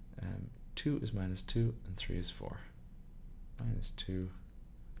 2 is -2, and 3 is 4. -2,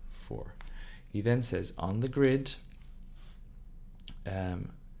 4. He then says on the grid,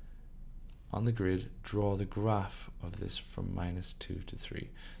 draw the graph of this from -2 to 3.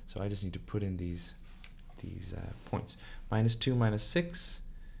 So I just need to put in these points. -2, -6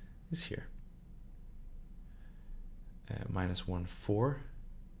 is here. -1, 4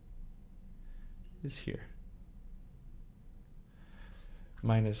 is here.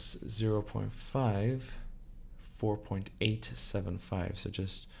 -0.5, 4.875. So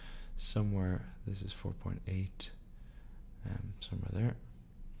just somewhere, this is 4.8, somewhere there.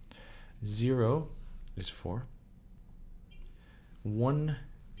 0 is 4. 1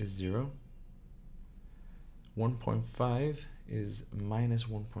 is 0. 1.5 is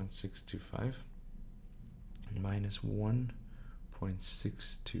 -1.625.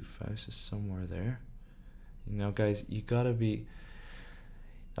 -1.625, so somewhere there. Now, guys, you gotta be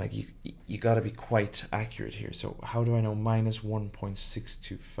like you gotta be quite accurate here. So how do I know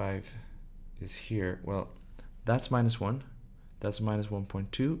 -1.625 is here? Well, that's -1. That's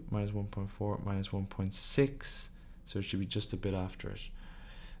 -1.2, -1.4, -1.6. So it should be just a bit after it.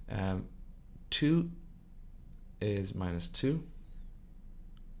 2 is -2.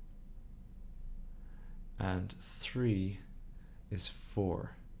 And 3 is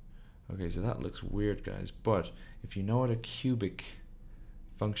 4. Okay, so that looks weird, guys. But if you know what a cubic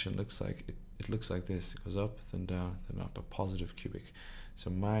function looks like, it looks like this. It goes up, then down, then up, a positive cubic.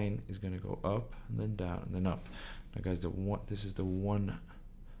 So mine is going to go up, and then down, and then up. Now, guys, this is the one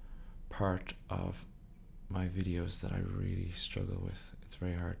part of my videos that I really struggle with. It's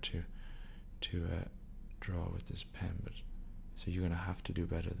very hard to draw with this pen, but so you're going to have to do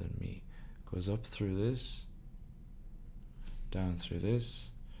better than me. Goes up through this, down through this,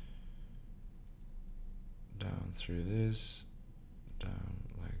 down through this, down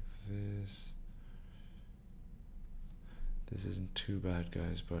like this. This isn't too bad,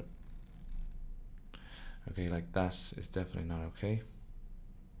 guys, but okay, like that is definitely not okay.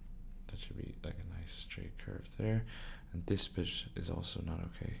 That should be like a nice straight curve there, and this bit is also not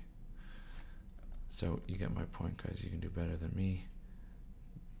okay. So you get my point, guys. You can do better than me.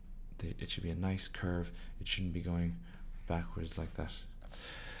 It should be a nice curve. It shouldn't be going backwards like that.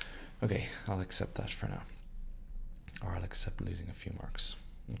 Okay, I'll accept that for now. Or I'll accept losing a few marks.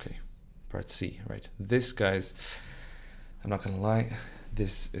 Okay, part C, right? This, guys, I'm not gonna lie,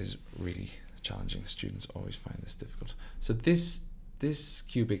 this is really challenging. Students always find this difficult. So this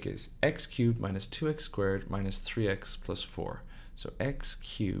cubic is x cubed minus 2x squared minus 3x plus 4. So x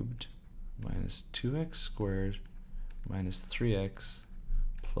cubed minus 2x squared minus 3x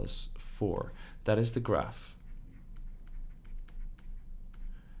plus 4. That is the graph.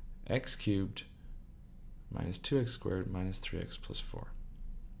 X cubed minus 2x squared minus 3x plus 4.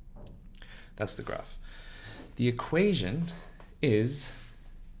 That's the graph. The equation is,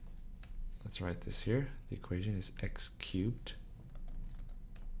 let's write this here. The equation is x cubed.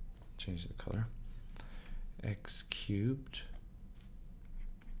 Change the color. X cubed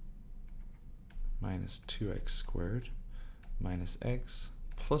minus 2x squared minus x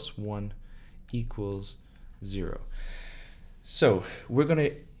plus 1 equals 0. So we're going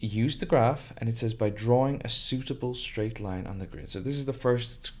to use the graph, and it says by drawing a suitable straight line on the grid. So this is the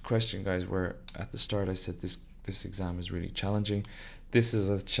first question, guys, where at the start I said this exam is really challenging. This is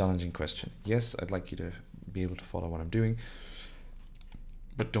a challenging question. Yes, I'd like you to be able to follow what I'm doing,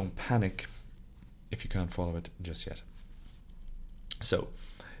 but don't panic if you can't follow it just yet. So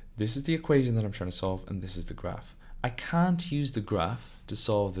this is the equation that I'm trying to solve, and this is the graph. I can't use the graph to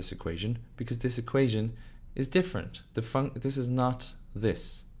solve this equation because this equation is different. This is not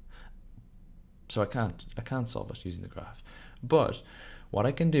this. So I can't solve it using the graph. But what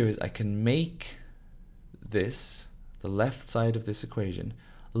I can do is I can make this, the left side of this equation,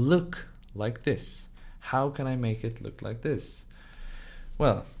 look like this. How can I make it look like this?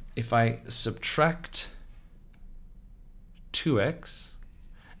 Well, if I subtract 2x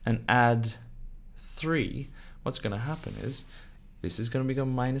and add 3, what's going to happen is this is going to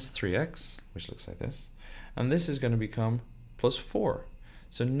become minus 3x, which looks like this, and this is going to become plus 4.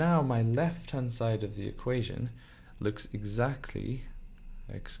 So now my left-hand side of the equation looks exactly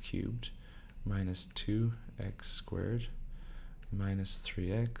x cubed minus 2x squared minus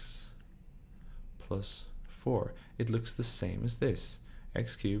 3x plus 4. It looks the same as this.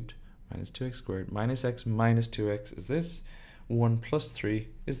 X cubed minus 2x squared minus x minus 2x is this. 1 plus 3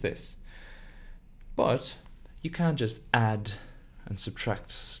 is this. But you can't just add and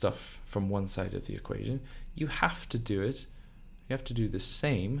subtract stuff from one side of the equation. You have to do it. You have to do the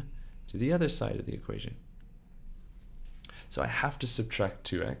same to the other side of the equation. So I have to subtract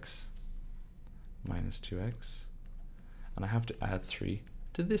 2x minus 2x, and I have to add 3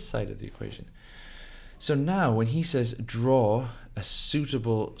 to this side of the equation. So now when he says draw a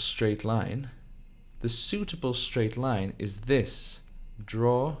suitable straight line, the suitable straight line is this.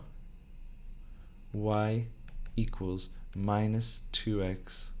 Draw y equals minus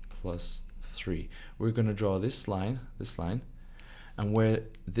 2x plus 3. We're going to draw this line, and where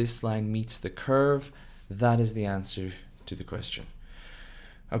this line meets the curve, that is the answer to the question.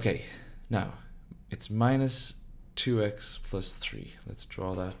 Okay, now it's minus 2x plus 3. Let's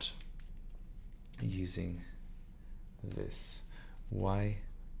draw that using this. Y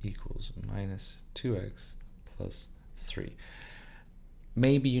equals minus 2x plus 3.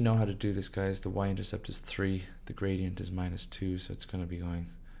 Maybe you know how to do this, guys. The y-intercept is 3, the gradient is minus 2, so it's going to be going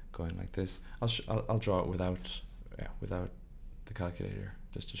like this. I'll draw it without the calculator,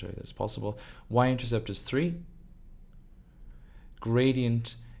 just to show you that it's possible. Y-intercept is 3.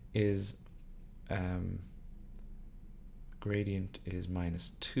 Gradient is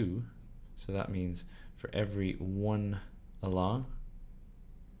minus 2, so that means for every one along,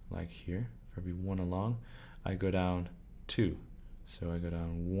 like here, for every one along, I go down 2. So I go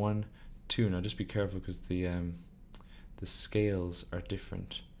down 1, 2. Now just be careful because the scales are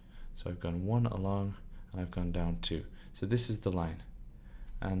different. So I've gone 1 along and I've gone down 2. So this is the line.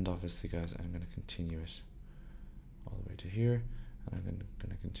 And obviously, guys, I'm going to continue it all the way to here, and I'm going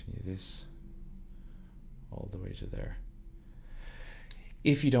to continue this all the way to there.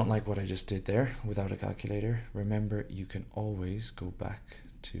 If you don't like what I just did there without a calculator, remember you can always go back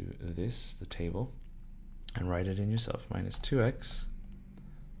to this, the table, and write it in yourself. Minus 2x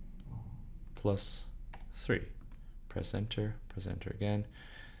plus 3. Press enter again.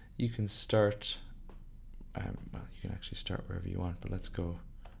 You can start, well, you can actually start wherever you want, but let's go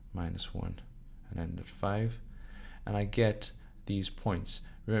minus 1 and end at 5. And I get these points.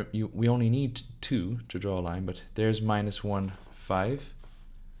 Remember, we only need 2 to draw a line, but there's minus 1, 5.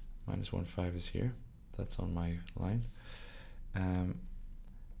 Minus 1, 5 is here. That's on my line.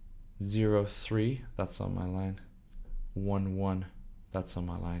 0, 3, that's on my line. 1, 1, that's on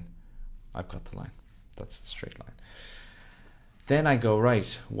my line. I've got the line. That's the straight line. Then I go,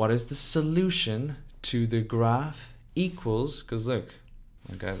 right, what is the solution to the graph equals, because look,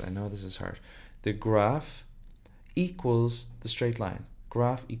 guys, I know this is hard. The graph equals the straight line.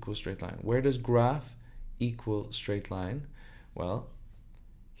 Graph equals straight line. Where does graph equal straight line? Well,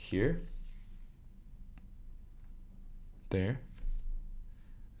 here, there,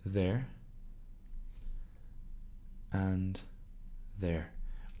 and there.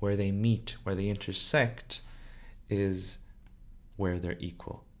 Where they meet, where they intersect, is where they're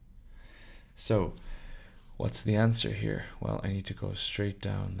equal. So what's the answer here? Well, I need to go straight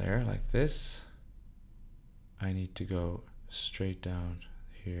down there like this. I need to go straight down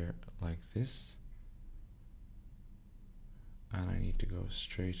here like this. And I need to go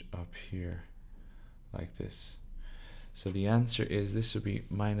straight up here like this. So the answer is, this would be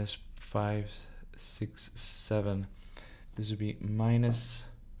minus 5, 6, 7. This would be minus,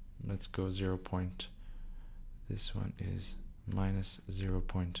 let's go 0 point. This one is minus 0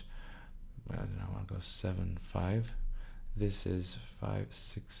 point, I don't know, I'll go 7, 5. This is 5,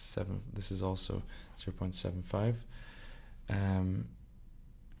 6, 7. This is also 0.75.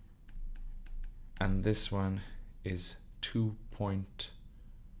 And this one is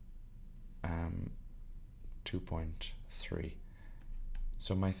 2.3.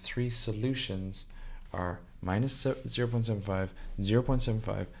 So my three solutions are minus 0.75,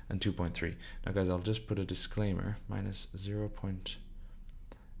 0.75, and 2.3. Now guys, I'll just put a disclaimer, minus 0.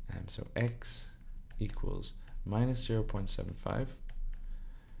 So x equals minus 0.75,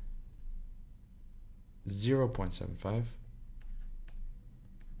 0.75,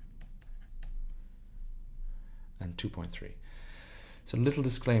 and 2.3. So little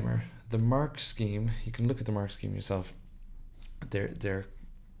disclaimer, the mark scheme, you can look at the mark scheme yourself, they're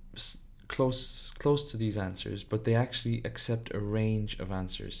close to these answers, but they actually accept a range of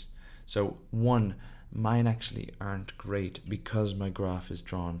answers. So one, mine actually aren't great because my graph is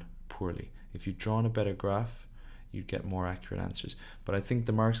drawn poorly. If you'd drawn a better graph, you'd get more accurate answers. But I think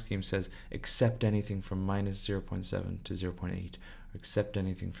the mark scheme says accept anything from minus 0.7 to 0.8, or accept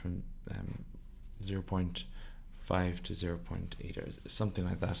anything from 0.5 to 0.8, or something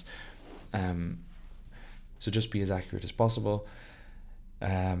like that. So just be as accurate as possible.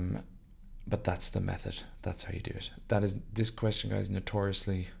 But that's the method. That's how you do it. This question, guys,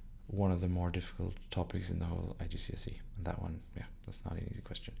 notoriously one of the more difficult topics in the whole IGCSE. And that one, yeah, that's not an easy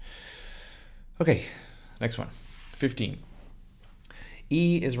question. Okay, next one. 15.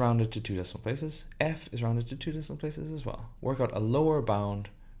 E is rounded to 2 decimal places. F is rounded to 2 decimal places as well. Work out a lower bound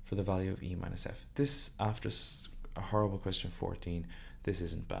for the value of E minus F. This, after a horrible question 14, this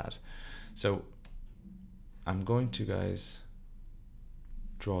isn't bad. So I'm going to, guys,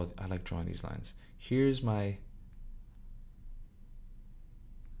 I like drawing these lines. Here's my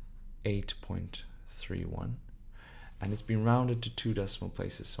 8.31, and it's been rounded to 2 decimal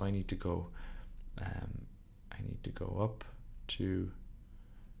places. So I need to go up to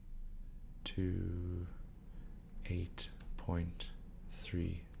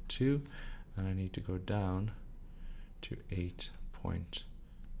 8.32, and I need to go down to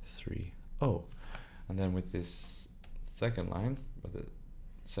 8.30. And then with this second line, with the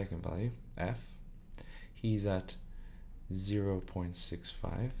second value, F, he's at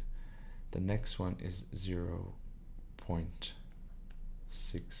 0.65. The next one is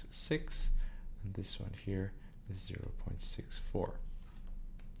 0.66, and this one here is 0.64.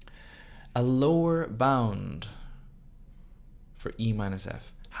 A lower bound for E minus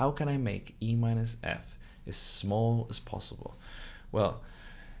F. How can I make E minus F as small as possible? Well,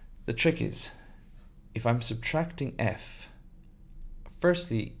 the trick is, if I'm subtracting F,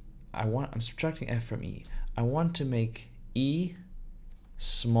 firstly, I'm subtracting F from E. I want to make E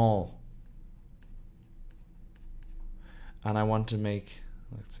small. And I want to make,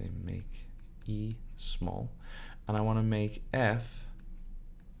 let's say, make E small. And I want to make F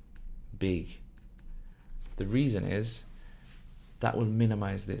big. The reason is that will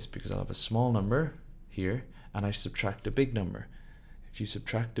minimize this, because I'll have a small number here and I subtract a big number. If you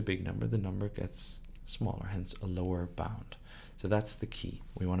subtract a big number, the number gets smaller, hence a lower bound. So that's the key.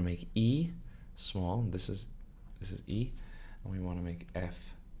 We want to make E small, this is E, and we want to make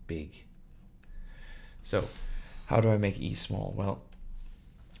F big. So how do I make E small? Well,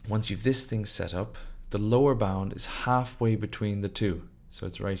 once you've this thing set up, the lower bound is halfway between the two. So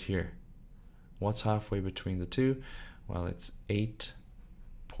it's right here. What's halfway between the two? Well, it's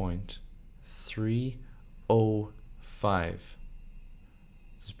 8.305.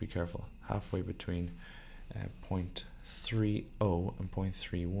 Just be careful. Halfway between 0.30 and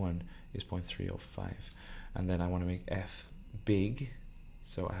 0.31 is 0.305. And then I want to make F big,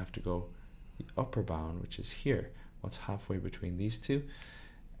 so I have to go the upper bound, which is here. What's halfway between these two?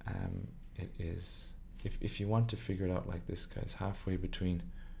 It is, if you want to figure it out like this, guys, halfway between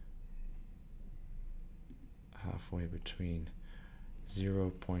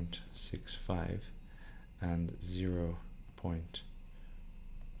 0.65 and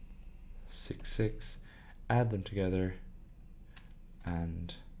 0.66, add them together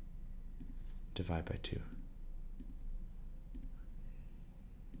and divide by 2.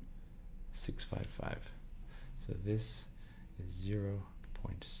 655. So this is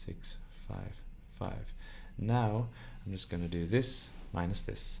 0.655. Now I'm just going to do this minus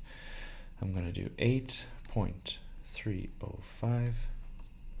this. I'm going to do 8.305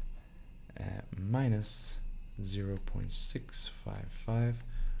 minus 0.655.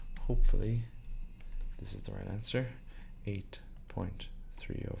 Hopefully this is the right answer.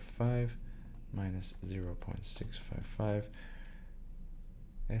 8.305 minus 0.655.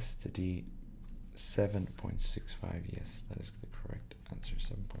 S to D, 7.65. Yes, that is the correct answer,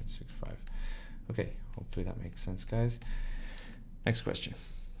 7.65. Okay, hopefully that makes sense, guys. Next question.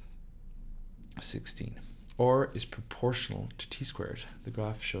 16. OR is proportional to t squared. The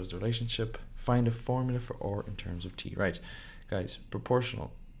graph shows the relationship. Find a formula for OR in terms of t. Right, guys,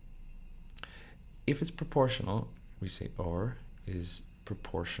 proportional. If it's proportional, we say OR is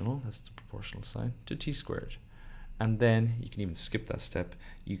proportional, that's the proportional sign, to t squared. And then you can even skip that step.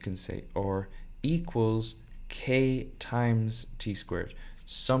 You can say or equals k times t squared.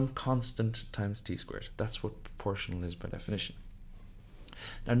 Some constant times t squared. That's what proportional is by definition.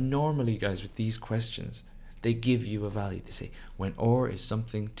 Now normally, guys, with these questions, they give you a value. They say when or is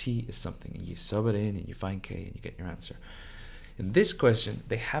something, t is something, and you sub it in and you find k and you get your answer. In this question,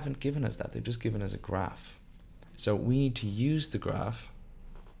 they haven't given us that. They've just given us a graph. So we need to use the graph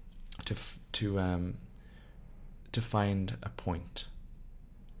to find a point,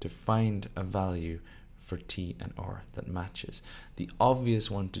 to find a value for t and r that matches. The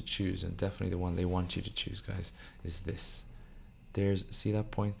obvious one to choose, and definitely the one they want you to choose, guys, is this. See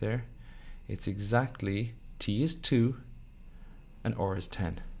that point there? It's exactly t is 2 and r is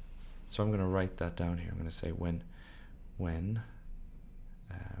 10. So I'm going to write that down here. I'm going to say when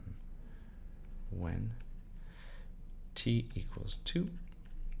t equals 2,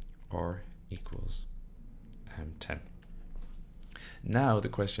 r equals 10. Now the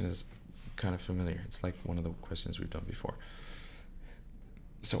question is kind of familiar. It's like one of the questions we've done before.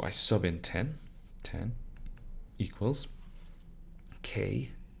 So I sub in 10 equals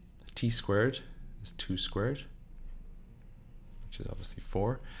k, t squared is 2 squared, which is obviously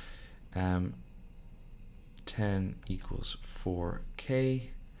 4. 10 equals 4k.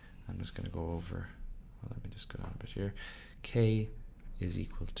 I'm just going to go over, well, let me just go down a bit here. K is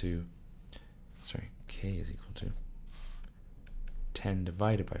equal to 10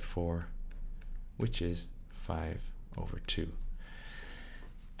 divided by 4, which is 5/2.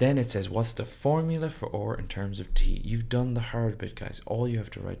 Then it says, what's the formula for or in terms of t? You've done the hard bit, guys. All you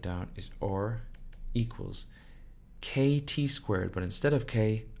have to write down is or equals kt squared, but instead of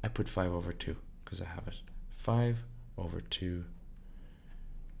k, I put 5/2 because I have it. 5/2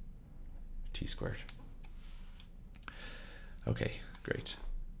 t squared. Okay, great.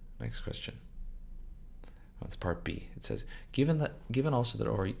 Next question. That's part B. It says, given also that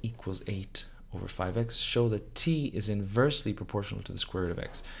r equals 8/5x, show that t is inversely proportional to the square root of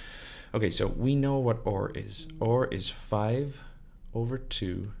x. Okay, so we know what r is. r is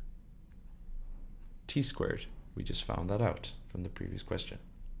 5/2 t squared. We just found that out from the previous question.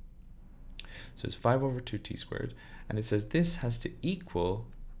 So it's 5/2 t squared, and it says this has to equal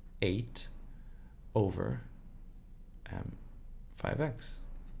 8/5x,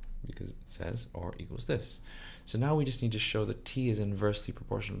 because it says r equals this. So now we just need to show that t is inversely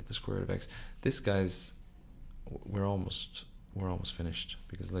proportional to the square root of x. This, guys, we're almost finished,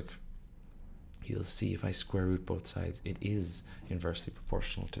 because look, you'll see if I square root both sides, it is inversely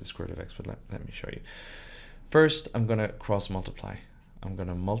proportional to the square root of x. But let me show you. First, I'm going to cross multiply. I'm going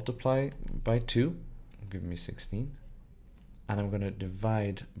to multiply by 2, giving me 16, and I'm going to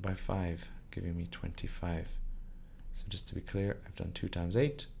divide by 5, giving me 25. So just to be clear, I've done 2 times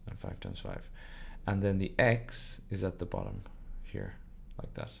 8 and 5 times 5. And then the x is at the bottom here,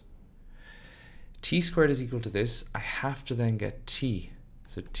 like that. T squared is equal to this. I have to then get t.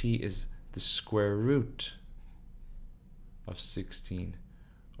 So t is the square root of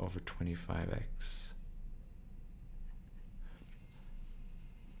 16/25x.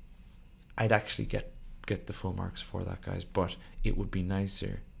 I'd actually get the full marks for that, guys, but it would be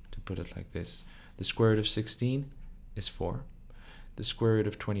nicer to put it like this. The square root of 16 is 4. The square root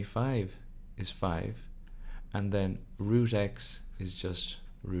of 25 is 5. And then root x is just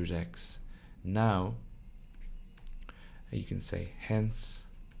root x. Now, you can say hence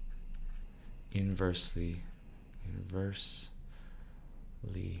inversely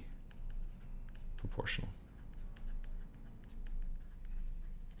proportional.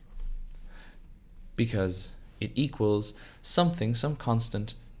 Because it equals something, some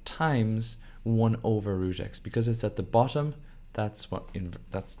constant, times 1/root x. Because it's at the bottom, that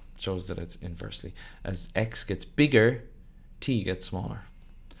shows that it's inversely. As x gets bigger, t gets smaller.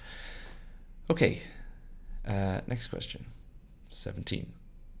 Okay, next question, 17.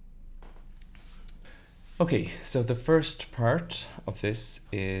 Okay, so the first part of this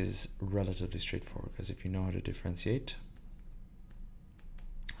is relatively straightforward, because if you know how to differentiate,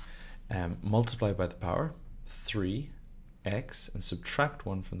 multiply by the power, 3x, and subtract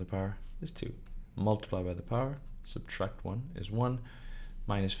 1 from the power is 2. Multiply by the power, subtract 1 is 1,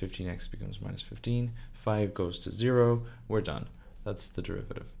 minus 15x becomes minus 15, 5 goes to 0, we're done. That's the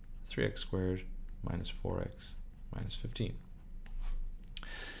derivative. 3x squared minus 4x minus 15.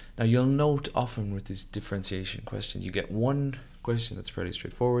 Now you'll note often with these differentiation questions, you get one question that's fairly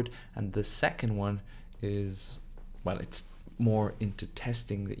straightforward, and the second one is, well, it's more into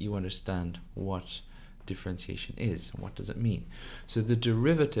testing that you understand what differentiation is and what does it mean. So the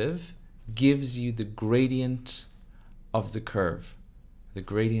derivative gives you the gradient of the curve. the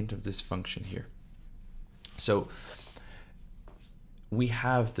gradient of this function here. So we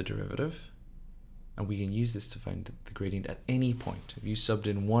have the derivative, and we can use this to find the gradient at any point. If you subbed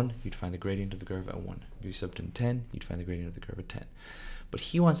in 1, you'd find the gradient of the curve at 1. If you subbed in 10, you'd find the gradient of the curve at 10. But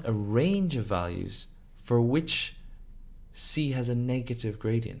he wants a range of values for which c has a negative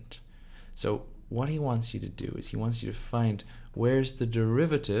gradient. So what he wants you to do is he wants you to find where's the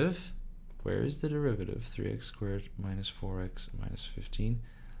derivative 3x squared minus 4x minus 15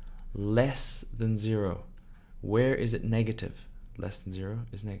 less than 0. Where is it negative? Less than 0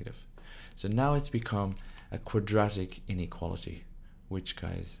 is negative. So now it's become a quadratic inequality, which,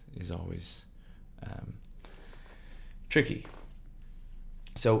 guys, is always tricky.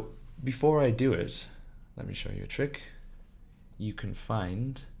 So before I do it, let me show you a trick. You can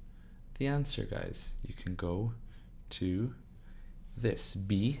find the answer, guys. You can go to this.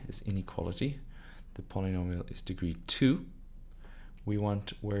 B is inequality. The polynomial is degree 2. We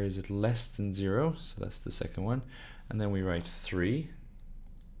want where is it less than 0, so that's the second one. And then we write 3.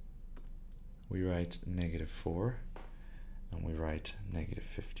 We write -4, and we write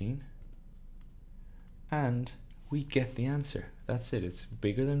 -15, and we get the answer. That's it. It's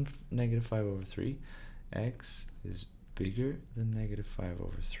bigger than -5/3. X is bigger than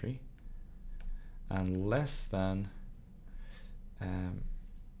 -5/3 and less than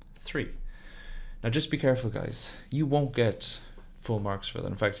 3. Now just be careful, guys. You won't get full marks for that.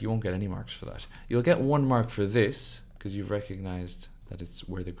 In fact, you won't get any marks for that. You'll get 1 mark for this because you've recognized that it's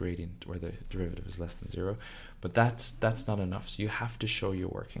where the gradient, where the derivative is less than 0, but that's not enough. So you have to show you're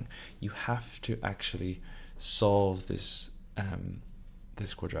working. You have to actually solve this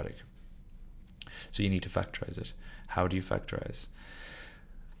this quadratic. So you need to factorize it. How do you factorize?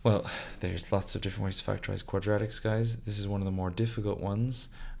 Well, there's lots of different ways to factorize quadratics, guys. This is one of the more difficult ones.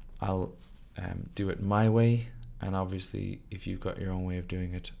 I'll do it my way, and obviously if you've got your own way of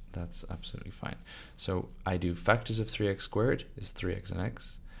doing it, that's absolutely fine. So I do factors of 3x squared is 3x and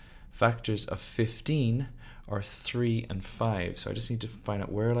x. Factors of 15 are 3 and 5. So I just need to find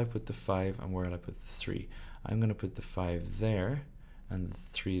out where will I put the 5 and where will I put the 3. I'm going to put the 5 there and the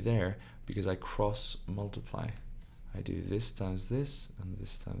 3 there because I cross multiply. I do this times this and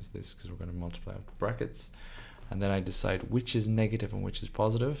this times this because we're going to multiply with brackets. And then I decide which is negative and which is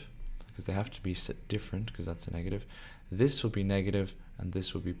positive because they have to be set different because that's a negative. This will be negative and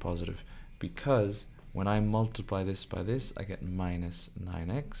this will be positive because when I multiply this by this, I get minus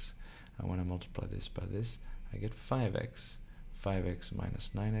 9x. And when I multiply this by this, I get 5x. 5x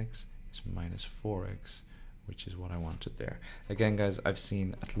minus 9x is minus 4x, which is what I wanted there. Again, guys, I've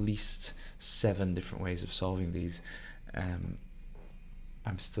seen at least 7 different ways of solving these.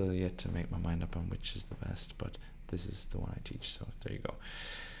 I'm still yet to make my mind up on which is the best, but this is the one I teach, so there you go.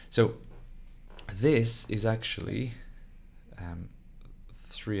 So this is actually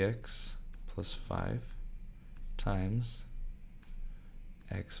 3x plus 5 times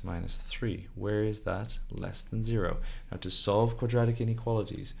x minus 3. Where is that? Less than 0. Now to solve quadratic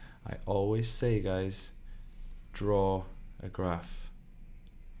inequalities, I always say, guys, draw a graph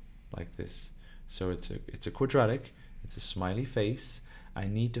like this. So it's a quadratic, it's a smiley face. I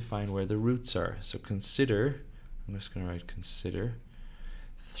need to find where the roots are. So consider, I'm just going to write consider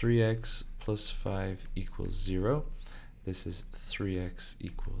 3x plus 5 equals 0. This is 3x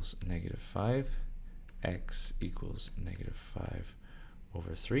equals -5, x equals -5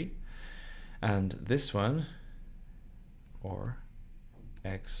 over 3. And this one, or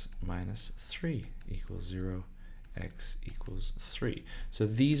x minus 3 equals 0, x equals 3. So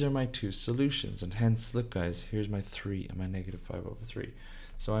these are my 2 solutions, and hence, look, guys, here's my 3 and my -5 over 3.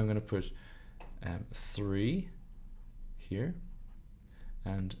 So I'm going to put 3 here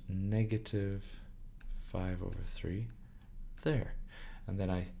and -5 over 3 there. And then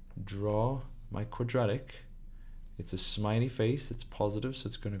I draw my quadratic. It's a smiley face, it's positive, so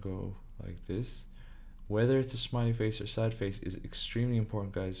it's going to go like this. Whether it's a smiley face or sad face is extremely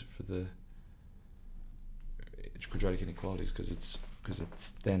important, guys, for the quadratic inequalities, because it's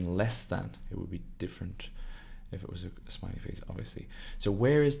then less than. It would be different if it was a smiley face, obviously. So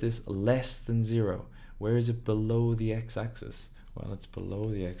where is this less than 0? Where is it below the x-axis? Well, it's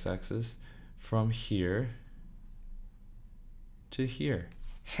below the x-axis from here to here.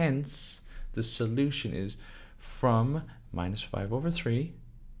 Hence, the solution is from -5 over 3,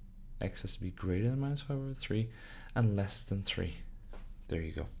 x has to be greater than -5 over 3, and less than 3. There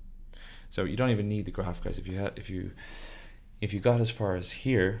you go. So you don't even need the graph, guys. If you got as far as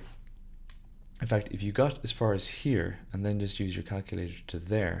here, in fact, if you got as far as here and then just use your calculator to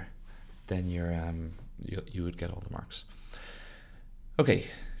there, then you would get all the marks. Okay,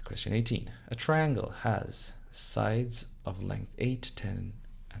 question 18. A triangle has sides of length 8, 10,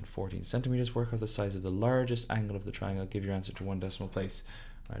 and 14 centimeters. Work out the size of the largest angle of the triangle. Give your answer to 1 decimal place.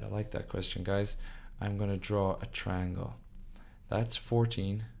 All right, I like that question, guys. I'm going to draw a triangle. That's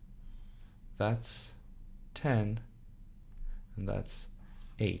 14, that's 10, and that's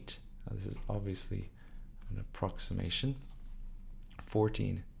 8. Now this is obviously an approximation.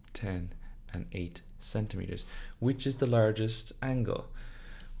 14, 10, and 8 centimeters. Which is the largest angle?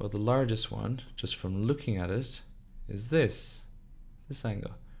 Well, the largest one, just from looking at it, is this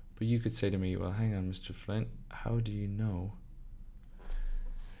angle. But you could say to me, well, hang on, Mr. Flint, how do you know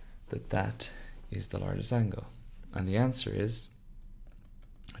that that is the largest angle? And the answer is,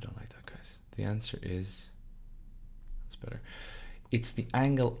 I don't like that, guys. The answer is, that's better. It's the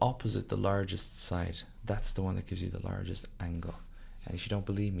angle opposite the largest side. That's the one that gives you the largest angle. And if you don't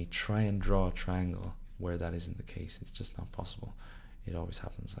believe me, try and draw a triangle where that isn't the case. It's just not possible. It always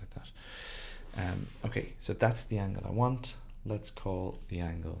happens like that. Okay, so that's the angle I want. Let's call the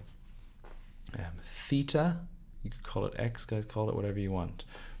angle theta. You could call it x, guys, call it whatever you want.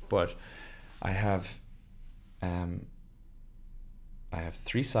 But I have 3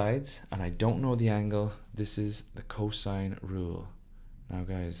 sides and I don't know the angle. This is the cosine rule. Now,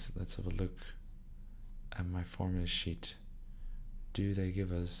 guys, let's have a look at my formula sheet. Do they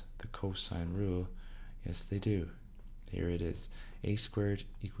give us the cosine rule? Yes, they do. Here it is. A squared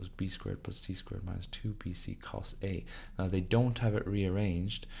equals b squared plus c squared minus 2bc cos a. Now, they don't have it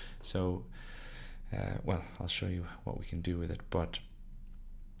rearranged, so, well, I'll show you what we can do with it, but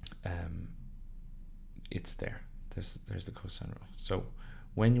it's there. There's the cosine rule. So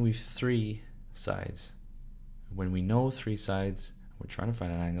when we've 3 sides, when we know 3 sides, we're trying to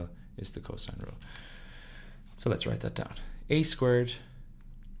find an angle, it's the cosine rule. So let's write that down. A squared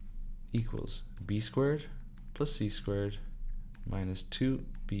equals b squared plus c squared minus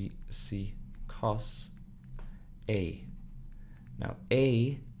 2bc cos a. Now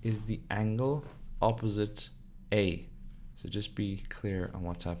a is the angle opposite a. So just be clear on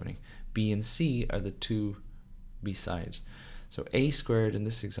what's happening. B and c are the 2 b sides. So a squared in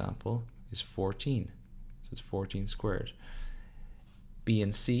this example is 14. So it's 14 squared. B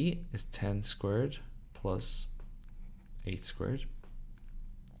and c is 10 squared plus 8 squared.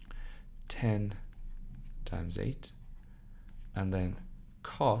 10 times 8. And then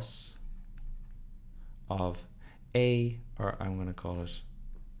cos of a, or I'm going to call it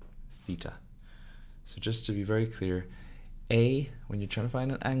theta. So just to be very clear, a, when you're trying to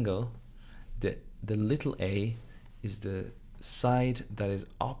find an angle, the little a is the side that is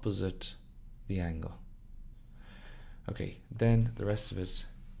opposite the angle. Okay, then the rest of it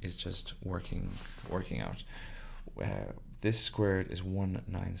is just working out. This squared is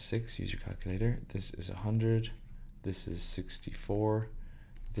 196, use your calculator. This is 100, this is 64,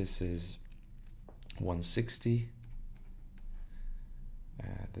 this is 160,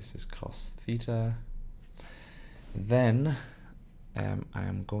 this is cos theta. Then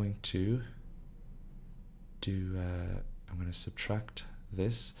I'm going to I'm going to subtract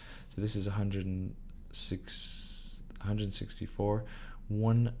this. So this is 164.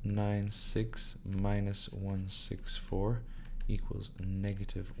 196 minus 164 equals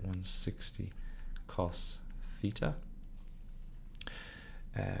negative 160 cos theta.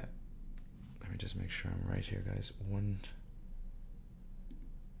 Let me just make sure I'm right here, guys.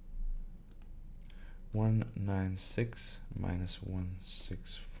 196 minus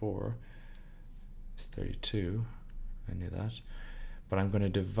 164 is 32. I knew that. But I'm going to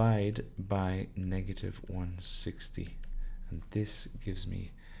divide by negative 160. And this gives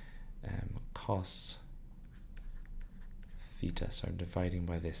me cos theta. So I'm dividing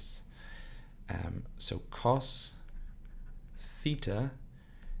by this. So cos theta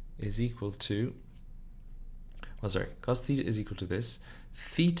is equal to, cos theta is equal to this.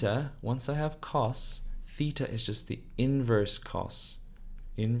 Theta, once I have cos, theta is just the inverse cos.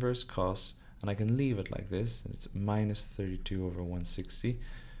 Inverse cos, and I can leave it like this, and it's minus 32 over 160.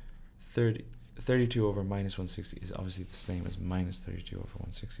 32 over minus 160 is obviously the same as minus 32 over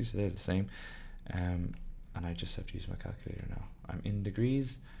 160, so they're the same. And I just have to use my calculator now. I'm in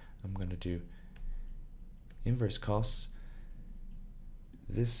degrees. I'm going to do inverse cos.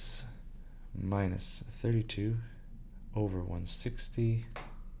 This minus 32 over 160,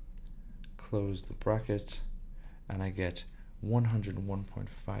 close the bracket, and I get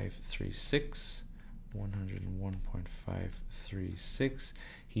 101.536. 101.536.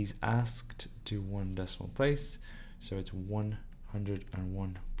 He's asked to 1 decimal place, so it's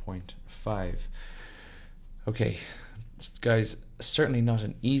 101.5. Okay, guys, certainly not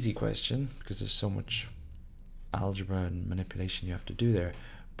an easy question because there's so much algebra and manipulation you have to do there.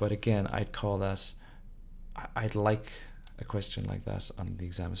 But again, I'd call that I'd like a question like that on the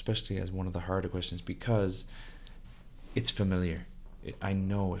exam, especially as one of the harder questions, because it's familiar. I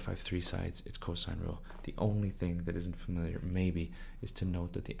know if I have three sides, it's cosine rule. The only thing that isn't familiar maybe is to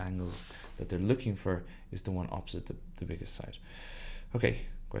note that the angles that they're looking for is the one opposite the biggest side. Okay,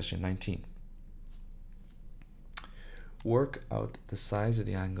 question 19. Work out the size of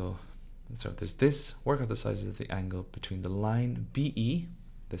the angle. So there's this, work out the sizes of the angle between the line BE,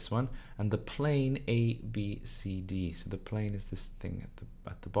 this one, and the plane ABCD. So the plane is this thing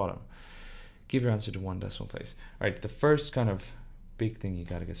at the bottom. Give your answer to one decimal place. All right, the first kind of big thing you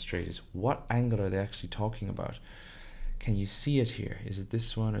got to get straight is what angle are they actually talking about? Can you see it here? Is it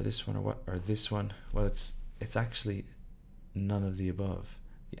this one or this one or what, or this one? Well, it's actually none of the above.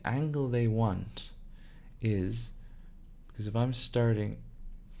 The angle they want is, because if I'm starting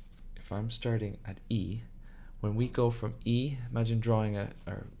at E, when we go from E, imagine drawing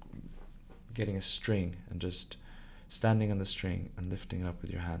or getting a string and just standing on the string and lifting it up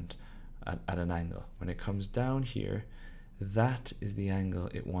with your hand at an angle. When it comes down here, that is the angle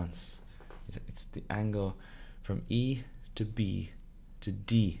it wants. It's the angle from E to B to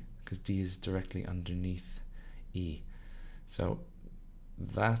D, because D is directly underneath E. So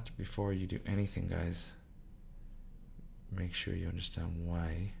that, before you do anything, guys, make sure you understand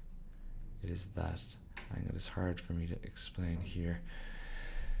why it is that angle. It's hard for me to explain here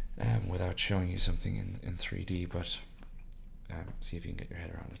without showing you something in 3D, but see if you can get your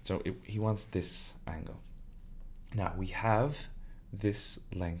head around it. So he wants this angle. Now we have this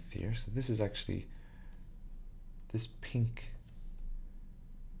length here, so this is actually this pink.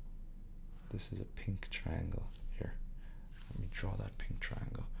 This is a pink triangle here. Let me draw that pink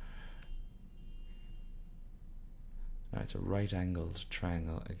triangle. Now it's a right angled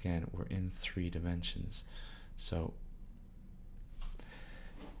triangle. Again, we're in 3 dimensions, so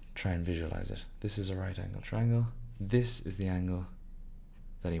try and visualize it. This is a right angle triangle. This is the angle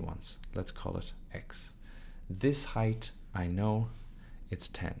that he wants. Let's call it X. This height, I know it's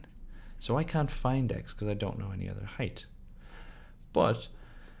 10. So I can't find X because I don't know any other height. But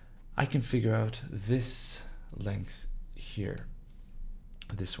I can figure out this length here,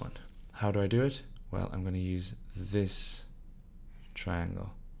 this one. How do I do it? Well, I'm going to use this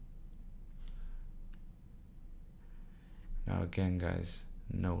triangle. Now again, guys,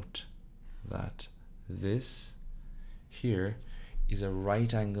 note that this here is a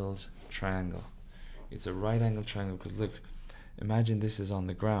right-angled triangle. It's a right-angled triangle because look, imagine this is on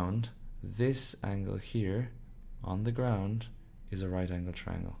the ground. This angle here on the ground is a right-angled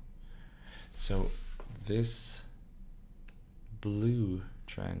triangle. So this blue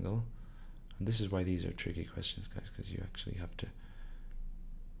triangle, and this is why these are tricky questions, guys, because you actually have to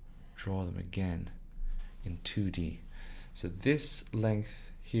draw them again in 2D. So this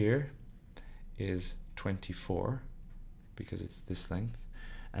length here is 24 because it's this length,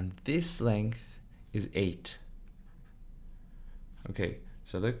 and this length is 8. Okay,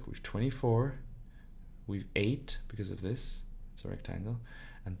 so look, we've 24, we've 8 because of this, it's a rectangle,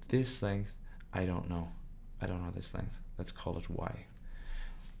 and this length, I don't know this length. Let's call it Y.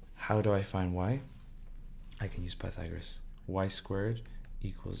 How do I find Y? I can use Pythagoras. Y squared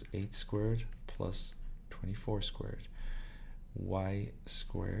equals 8 squared plus 24 squared. Y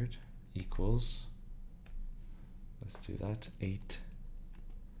squared equals, let's do that, 8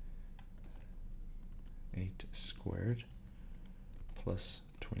 squared plus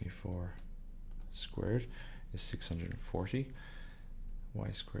 24 squared is 640.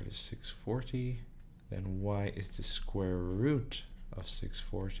 Y squared is 640. Then y is the square root of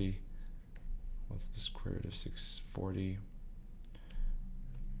 640. What's the square root of 640?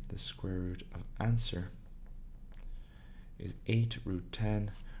 The square root of answer is 8 root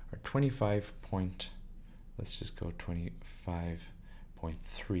 10, or 25 point, let's just go 25.3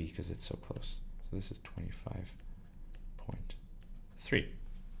 because it's so close. So this is 25.3.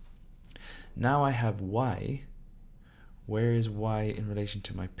 Now I have y. Where is y in relation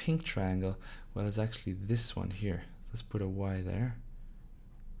to my pink triangle? Well, it's actually this one here. Let's put a y there.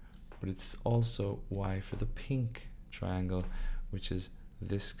 But it's also y for the pink triangle, which is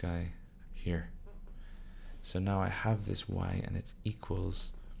this guy here. So now I have this y and it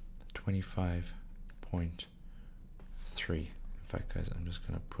equals 25.3. In fact, guys, I'm just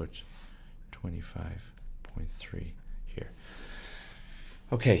going to put 25.3 here.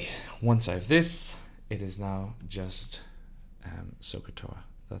 Okay, once I have this, it is now just SOHCAHTOA.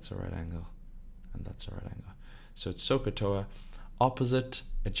 That's a right angle, and that's a right angle. So it's SOHCAHTOA, opposite,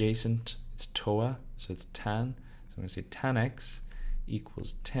 adjacent, it's TOA, so it's tan. So I'm going to say tan x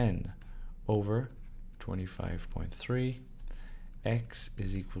equals 10 over 25.3. X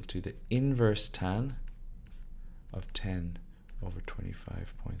is equal to the inverse tan of 10 over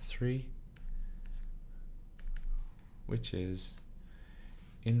 25.3, which is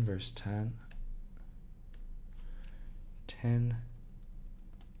inverse tan 10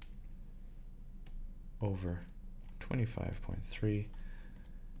 over 25.3,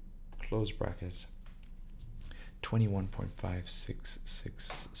 close bracket,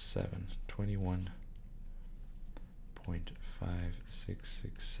 21.5667,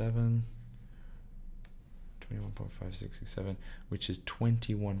 21.5667, which is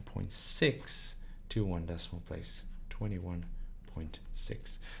 21.6 to one decimal place,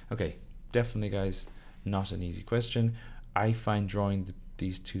 21.6. Okay, definitely guys, not an easy question. I find drawing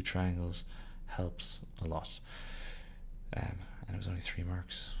these two triangles helps a lot. And it was only 3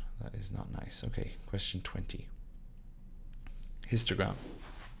 marks. That is not nice. Okay, question 20. Histogram.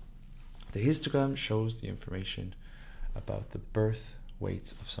 The histogram shows the information about the birth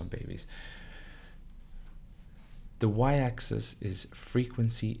weights of some babies. The y-axis is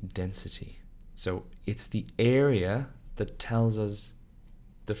frequency density. So it's the area that tells us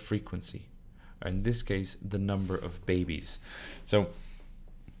the frequency, or in this case, the number of babies. So,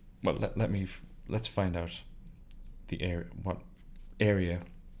 well, let's find out the area, what area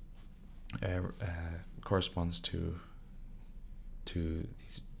corresponds to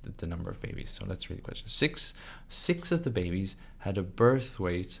the number of babies. So let's read the question. Six of the babies had a birth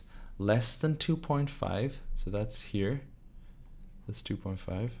weight less than 2.5. So that's here. That's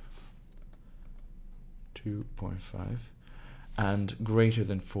 2.5. 2.5. And greater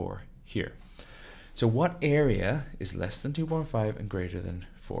than 4 here. So what area is less than 2.5 and greater than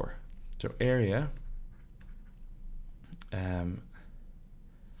 4? So area,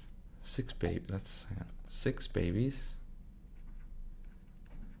 6 babies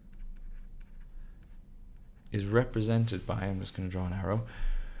is represented by, I'm just going to draw an arrow,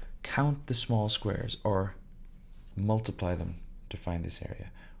 count the small squares or multiply them to find this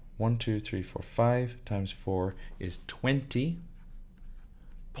area. 1, 2, 3, 4, 5 times 4 is 20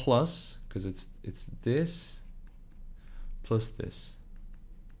 plus, because it's this plus this.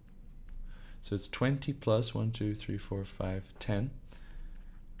 So it's 20 plus 1, 2, 3, 4, 5, 10,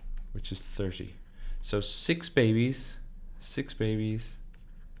 which is 30. So 6 babies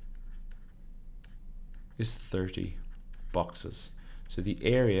is 30 boxes. So the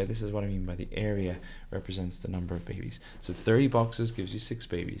area, this is what I mean by the area, represents the number of babies. So 30 boxes gives you 6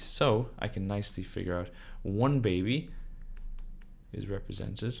 babies. So I can nicely figure out 1 baby is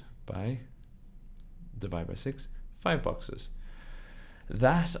represented by, divide by 6, 5 boxes.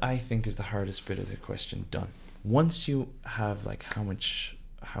 That, I think, is the hardest bit of the question done. Once you have like how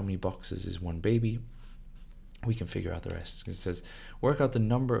many boxes is 1 baby, we can figure out the rest. It says work out the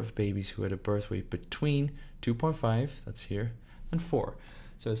number of babies who had a birth weight between 2.5, that's here, and 4.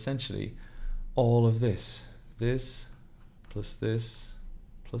 So essentially all of this plus this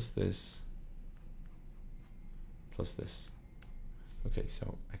plus this plus this. Okay,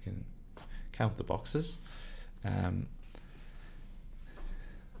 so I can count the boxes.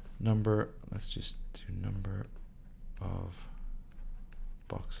 Number, let's just do number of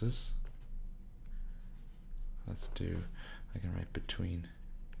boxes. Let's do, I can write between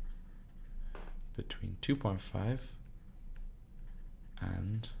 2.5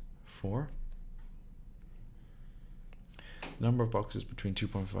 and 4. Number of boxes between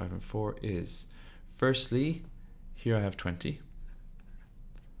 2.5 and 4 is, firstly, here I have 20,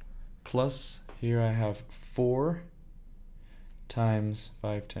 plus here I have 4 times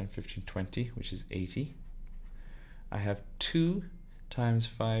 5, 10, 15, 20, which is 80. I have 2 times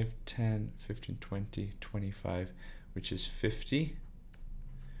 5, 10, 15, 20, 25, which is 50.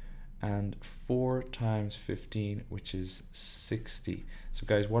 And 4 times 15, which is 60. So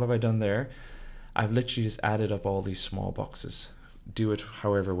guys, what have I done there? I've literally just added up all these small boxes. Do it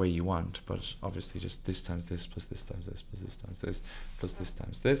however way you want, but obviously just this times this, plus this times this, plus this times this, plus this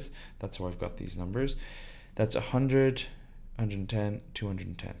times this. That's how I've got these numbers. That's 100, 110,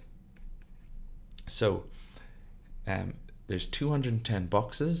 210. So there's 210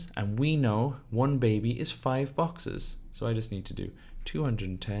 boxes, and we know 1 baby is 5 boxes. So I just need to do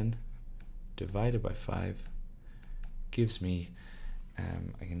 210 divided by 5 gives me,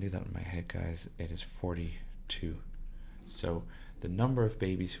 I can do that in my head, guys, it is 42. So the number of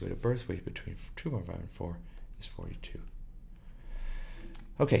babies who had a birth weight between 2.5 and 4 is 42.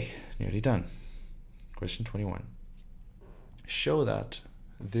 Okay, nearly done. Question 21. Show that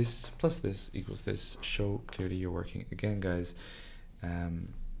this plus this equals this. Show clearly you're working. Again, guys,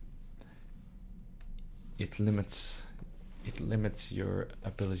 it limits your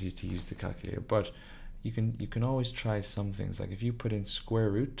ability to use the calculator, but you can always try some things. Like if you put in square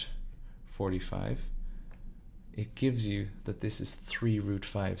root 45, it gives you that this is 3 root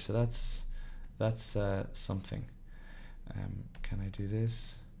 5. So that's something. Can I do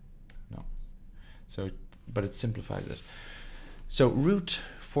this? No. So, but it simplifies it. So root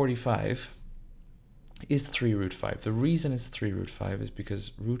 45 is 3 root 5. The reason it's 3 root 5 is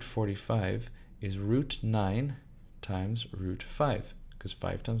because root 45 is root 9 times root 5, because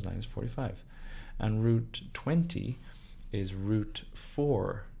 5 times 9 is 45. And root 20 is root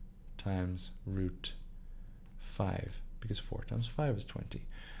 4 times root 5, because 4 times 5 is 20.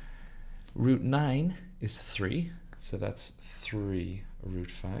 Root 9 is 3, so that's 3 root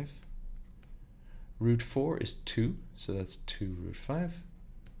 5. Root 4 is 2, so that's 2 root 5.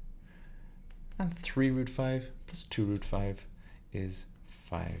 And 3 root 5 plus 2 root 5 is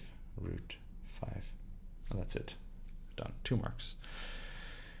 5 root 5. And that's it. Done. 2 marks.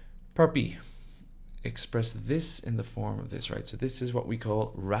 Part B. Express this in the form of this, right? So this is what we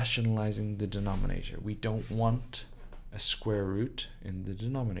call rationalizing the denominator. We don't want a square root in the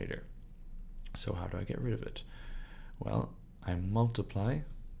denominator. So how do I get rid of it? Well, I multiply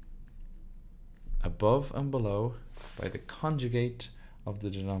above and below by the conjugate of the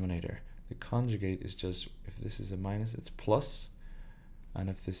denominator. The conjugate is just, if this is a minus, it's plus, and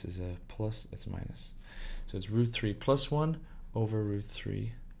if this is a plus, it's minus. So it's root 3 plus 1 over root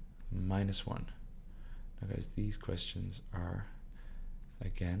 3 minus 1. Now guys, these questions are,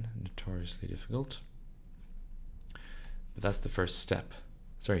 again, notoriously difficult. But that's the first step.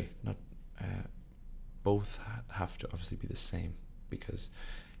 Sorry, not both have to obviously be the same, because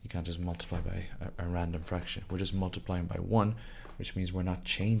you can't just multiply by a random fraction. We're just multiplying by 1, which means we're not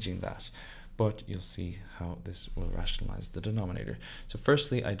changing that. But you'll see how this will rationalize the denominator. So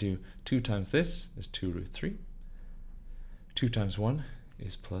firstly, I do 2 times this is 2 root 3. 2 times 1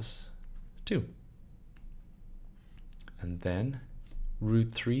 is plus 2. And then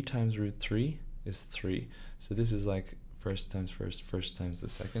root 3 times root 3 is 3. So this is like first times first, first times the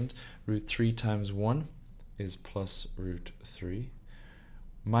second. Root 3 times 1 is plus root 3.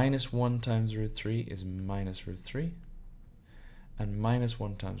 Minus 1 times root 3 is minus root 3. And minus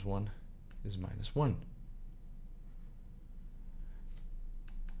 1 times 1 is minus 1.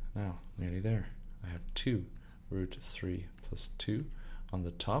 Now, nearly there. I have 2 root 3 plus 2 on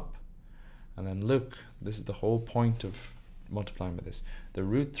the top. And then look, this is the whole point of multiplying by this. The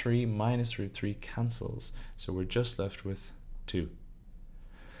root 3 minus root 3 cancels, so we're just left with 2.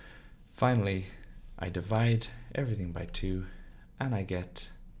 Finally, I divide everything by 2, and I get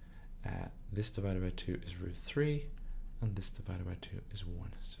this divided by 2 is root 3, and this divided by 2 is 1.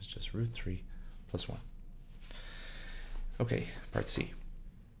 So it's just root 3 plus 1. Okay, part C.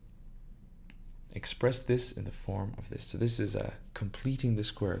 Express this in the form of this. So this is a completing the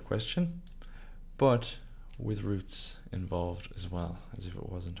square question, but with roots involved as well, as if it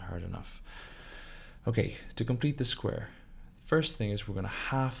wasn't hard enough. Okay, to complete the square, first thing is we're going to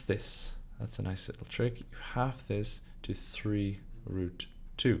half this. That's a nice little trick. You half this to 3 root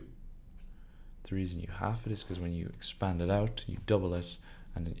 2. The reason you half it is because when you expand it out, you double it,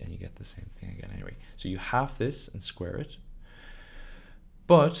 and you get the same thing again anyway. So you half this and square it,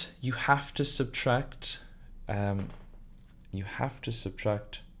 but you have to subtract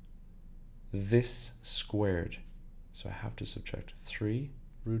this squared. So I have to subtract 3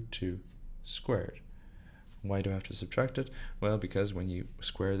 root 2 squared. Why do I have to subtract it? Well, because when you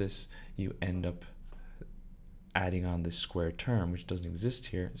square this, you end up adding on this square term, which doesn't exist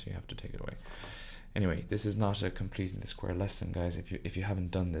here, so you have to take it away. Anyway, this is not a completing the square lesson, guys. If you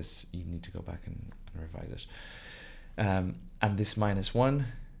haven't done this, you need to go back and revise it. And this minus 1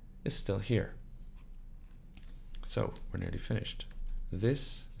 is still here. So we're nearly finished.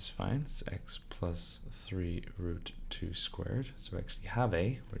 This is fine. It's x plus 3 root 2 squared. So we actually have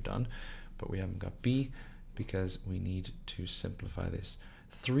a, we're done, but we haven't got b because we need to simplify this.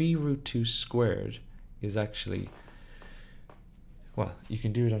 3 root 2 squared is actually, well, you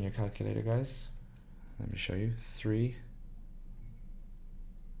can do it on your calculator, guys. Let me show you. 3,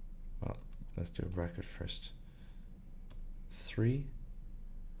 well, let's do a bracket first. 3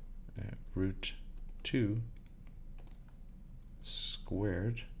 root 2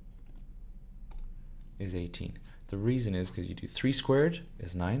 squared is 18. The reason is because you do 3 squared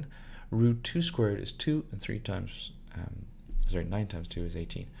is 9, root 2 squared is 2, and 9 times 2 is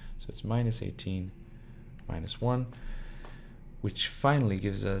 18. So it's minus 18 minus 1, which finally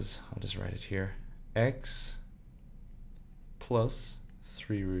gives us, I'll just write it here, x plus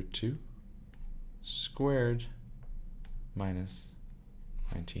 3 root 2 squared minus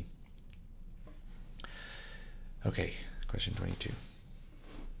 19. Okay, question 22.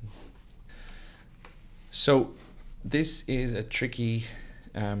 So this is a tricky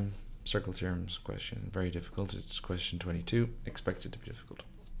circle theorems question, very difficult. It's question 22, expected to be difficult.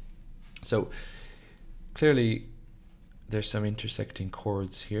 So clearly there's some intersecting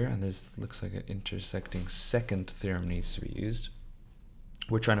chords here, and there's looks like an intersecting second theorem needs to be used.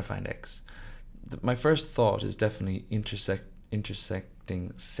 We're trying to find x. My first thought is definitely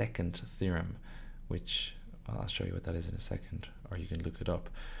intersecting second theorem, which I'll show you what that is in a second, or you can look it up.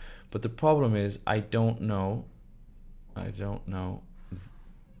 But the problem is I don't know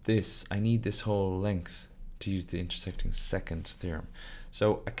this. I need this whole length to use the intersecting second theorem.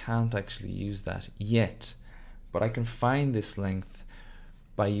 So I can't actually use that yet, but I can find this length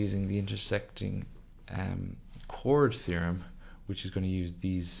by using the intersecting chord theorem, which is going to use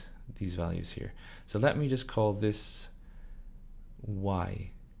these values here. So let me just call this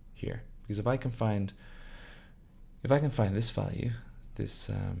y here, because if I can find this value, this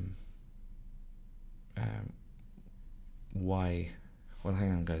y, well,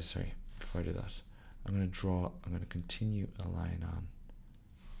 hang on guys, sorry, before I do that, I'm going to continue a line on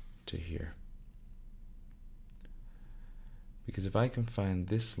to here, because if I can find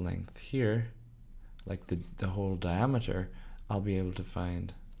this length here, like the whole diameter, I'll be able to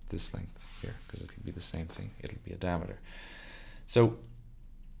find this length here, because it'll be the same thing, it'll be a diameter. So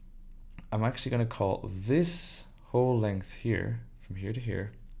I'm actually going to call this whole length here, from here to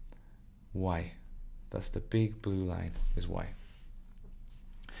here, y. That's the big blue line, is y.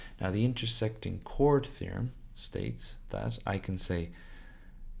 Now the intersecting chord theorem states that I can say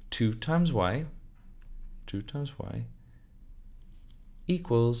 2 times y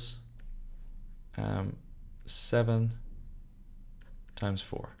equals 7 times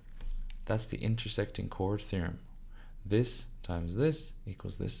 4. That's the intersecting chord theorem. This times this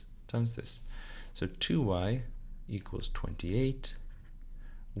equals this times this. So 2y equals 28.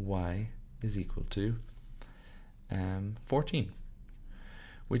 Y is equal to 14,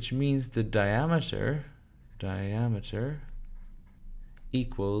 which means the diameter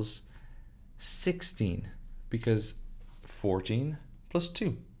equals 16, because 14 plus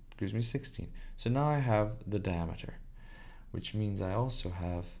 2 gives me 16. So now I have the diameter, which means I also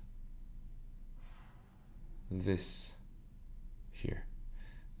have this here.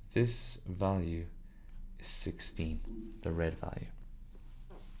 This value is 16, the red value.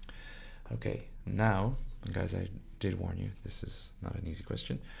 Okay, now, guys, I did warn you, this is not an easy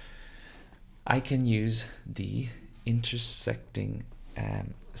question. I can use the intersecting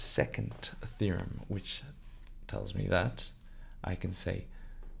second theorem, which tells me that I can say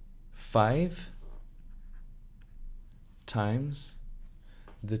 5 times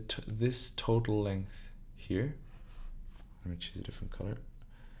this total length here. Let me choose a different color.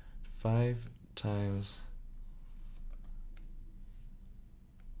 5 times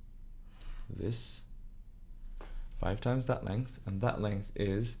this, 5 times that length, and that length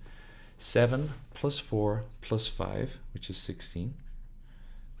is 7 plus 4 plus 5, which is 16.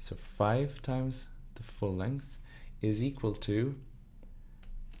 So 5 times the full length is equal to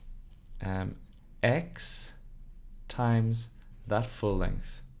x times that full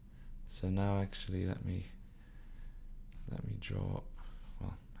length. So now actually let me draw,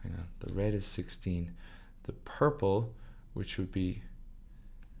 well, hang on, the red is 16, the purple, which would be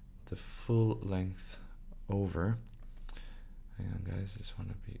the full length over, hang on guys, I just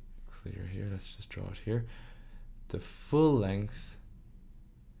want to be clear here, let's just draw it here. The full length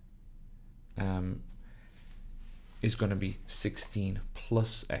is going to be 16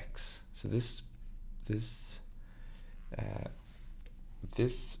 plus x. So this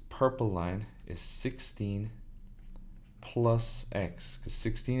purple line is 16 plus x, because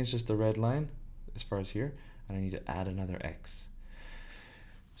 16 is just the red line as far as here, and I need to add another x.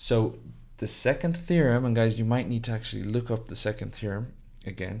 So the second theorem, and guys, you might need to actually look up the second theorem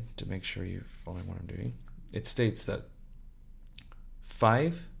again to make sure you're following what I'm doing. It states that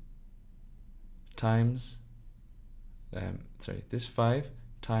 5 times this 5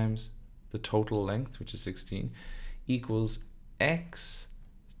 times the total length, which is 16, equals x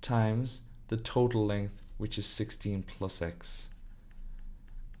times the total length, which is 16 plus x.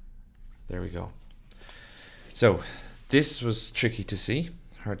 There we go. So this was tricky to see,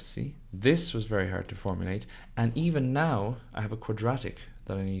 hard to see. This was very hard to formulate, and even now I have a quadratic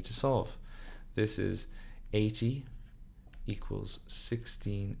that I need to solve. This is 80 equals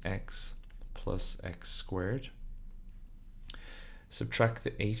 16x plus x squared. Subtract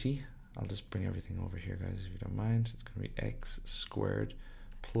the 80. I'll just bring everything over here, guys, if you don't mind. It's going to be x squared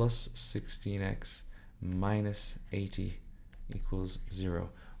plus 16x minus 80 equals 0.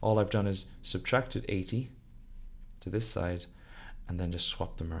 All I've done is subtracted 80 to this side and then just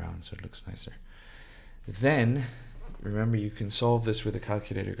swap them around so it looks nicer. Then remember, you can solve this with a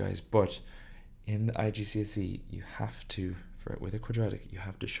calculator, guys, but in the IGCSE, you have to, with a quadratic, you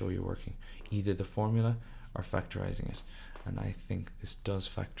have to show you're working either the formula or factorizing it. And I think this does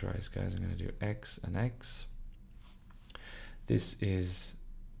factorize, guys. I'm going to do x and x. This is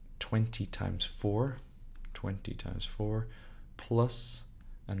 20 times 4, 20 times 4, plus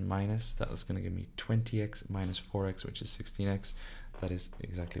and minus. That is going to give me 20x minus 4x, which is 16x. That is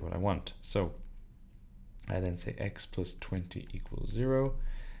exactly what I want. So I then say x plus 20 equals 0,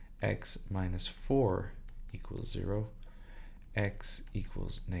 x minus 4 equals 0, x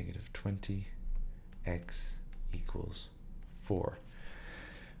equals negative 20, x equals 4.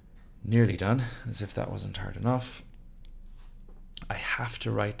 Nearly done, as if that wasn't hard enough. I have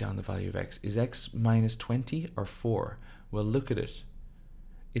to write down the value of x. Is x minus 20 or 4? Well, look at it.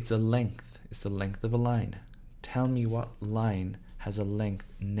 It's a length. It's the length of a line. Tell me what line has a length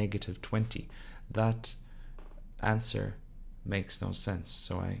negative 20. That answer makes no sense.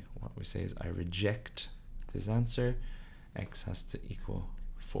 So what we say is I reject this answer. X has to equal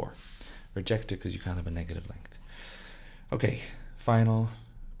 4. Reject it because you can't have a negative length. Okay, final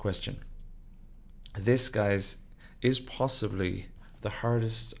question. This, guys, is possibly the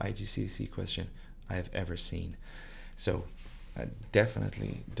hardest IGCSE question I have ever seen. So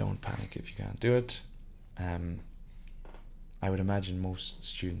definitely don't panic if you can't do it. I would imagine most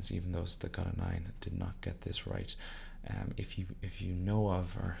students, even those that got a 9, did not get this right. If you know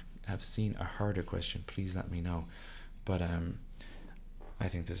of or have seen a harder question, please let me know. But I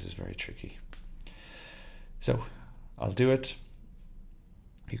think this is very tricky. So I'll do it.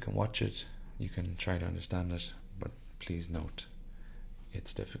 You can watch it. You can try to understand it, but please note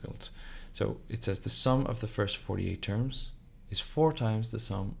it's difficult. So it says the sum of the first 48 terms is 4 times the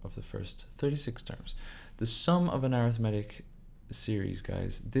sum of the first 36 terms. The sum of an arithmetic series,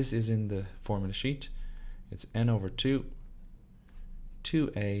 guys, this is in the formula sheet. It's n over 2,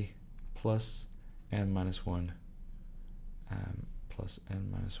 2a plus n minus 1 plus n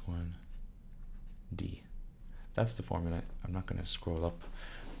minus 1 d. That's the formula. I'm not going to scroll up,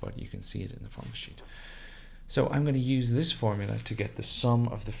 but you can see it in the formula sheet. So I'm going to use this formula to get the sum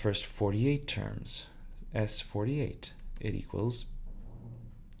of the first 48 terms. S48, it equals,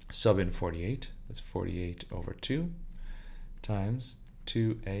 sub in 48, that's 48 over 2 times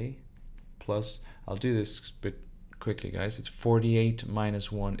 2a plus, I'll do this a bit quickly, guys. It's 48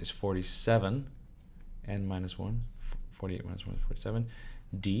 minus 1 is 47, n minus 1, 48 minus 1 is 47,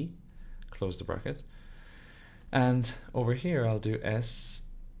 d, close the bracket. And over here, I'll do S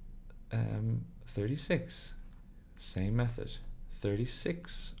 36, same method,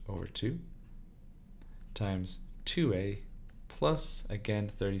 36 over 2 times 2a plus, again,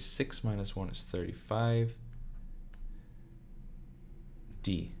 36 minus 1 is 35,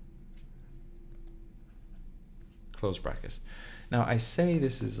 d, close bracket. Now, I say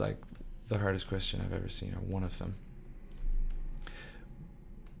this is like the hardest question I've ever seen, or one of them.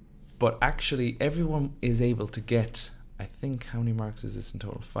 But actually, everyone is able to get, I think, how many marks is this in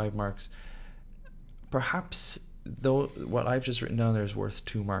total? 5 marks. Perhaps, though, what I've just written down there is worth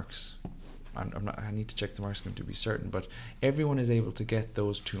 2 marks. I need to check the mark scheme to be certain, but everyone is able to get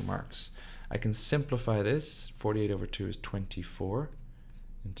those 2 marks. I can simplify this. 48 over 2 is 24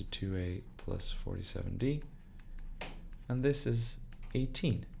 into 2a plus 47d. And this is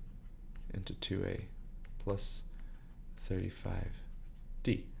 18 into 2a plus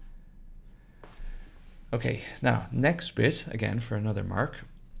 35d. Okay, now next bit, again for another mark,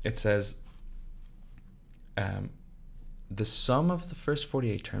 it says the sum of the first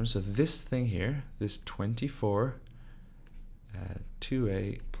 48 terms, so this thing here, this 24,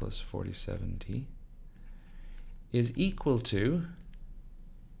 2a plus 47d, is equal to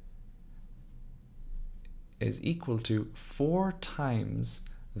 4 times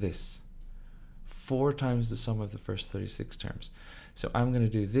this, 4 times the sum of the first 36 terms. So I'm going to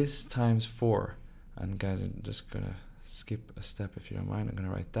do this times 4. And guys, I'm just going to skip a step if you don't mind. I'm going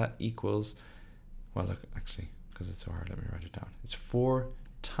to write that equals, well, look, actually, because it's so hard, let me write it down. It's 4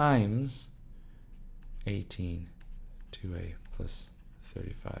 times 18, 2a plus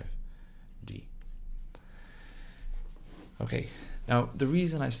 35d. Okay, now the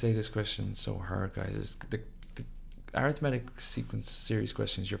reason I say this question is so hard, guys, is the arithmetic sequence series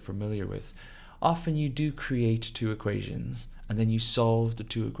questions you're familiar with. Often you do create 2 equations and then you solve the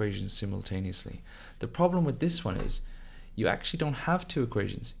 2 equations simultaneously. The problem with this one is you actually don't have 2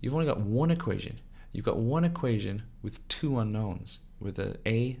 equations. You've only got 1 equation. You've got 1 equation with 2 unknowns, with an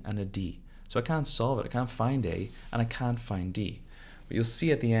a and a d. So I can't solve it. I can't find a and I can't find d. But you'll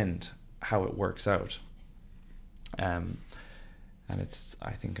see at the end how it works out. And it's,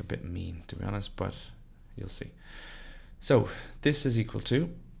 I think, a bit mean, to be honest, but you'll see. So this is equal to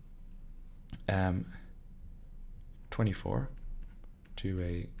 24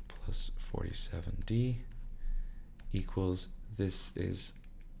 2a plus 47d equals, this is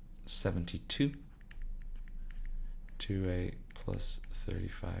 72 2a plus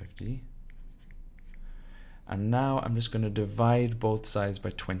 35d. And now I'm just going to divide both sides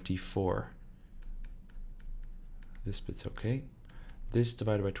by 24. This bit's okay. This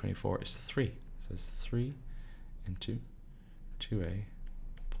divided by 24 is 3. So it's 3 into 2a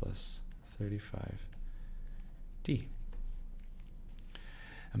plus 35d.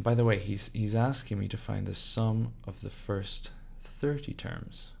 And by the way, he's asking me to find the sum of the first 30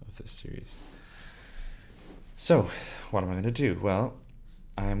 terms of this series. So what am I going to do? Well,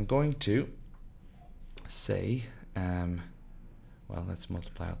 I'm going to say, well, let's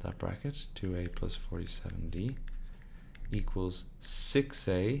multiply out that bracket. 2a plus 47d equals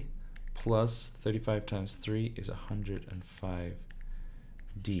 6a plus 35 times 3 is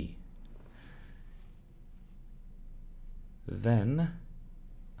 105d. Then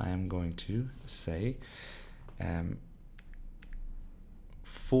I am going to say 4a,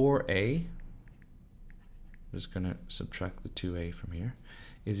 I'm just going to subtract the 2a from here,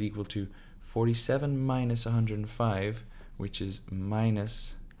 is equal to 47 minus 105, which is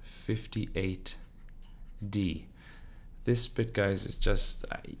minus 58d. This bit, guys, is just,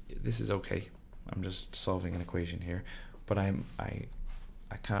 this is okay. I'm just solving an equation here, but I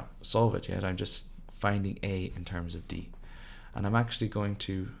can't solve it yet. I'm just finding a in terms of d. And I'm actually going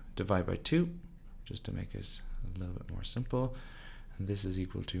to divide by 2, just to make it a little bit more simple. And this is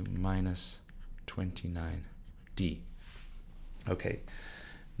equal to minus 29d. Okay,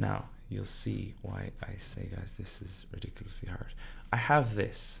 now you'll see why I say, guys, this is ridiculously hard. I have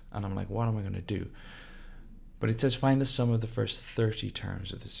this, and I'm like, what am I going to do? But it says find the sum of the first 30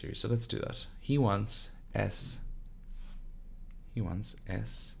 terms of the series. So let's do that. He wants S30.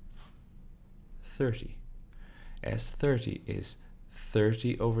 S30 is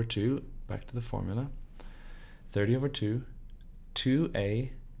 30 over 2, back to the formula, 30 over 2, 2a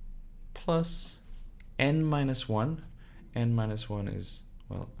plus n minus 1. N minus 1 is,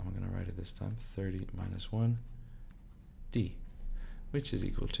 well, I'm going to write it this time, 30 minus 1 d, which is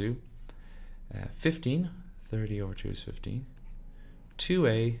equal to 15. 30 over 2 is 15.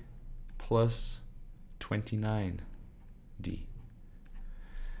 2a plus 29d.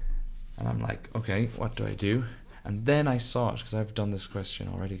 And I'm like, okay, what do I do? And then I saw it, because I've done this question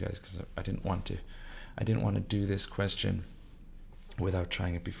already, guys, because I didn't want to do this question without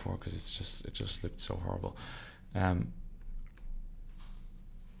trying it before, because it just looked so horrible.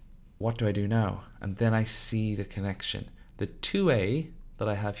 What do I do now? And then I see the connection. The 2a that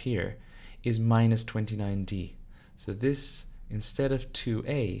I have here is minus 29d. So this, instead of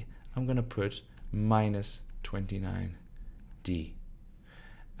 2a, I'm going to put minus 29d.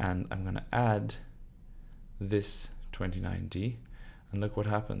 And I'm going to add this 29d. And look what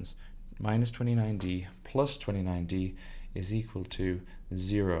happens. Minus 29d plus 29d is equal to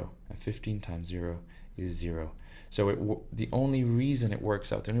 0. And 15 times 0 is 0. So the only reason it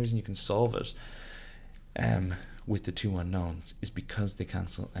works out, the only reason you can solve it with the two unknowns is because they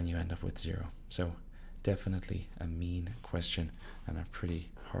cancel and you end up with 0. So definitely a mean question and a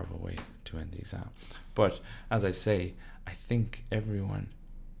pretty horrible way to end the exam. But as I say, I think everyone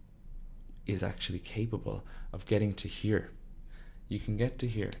is actually capable of getting to here. You can get to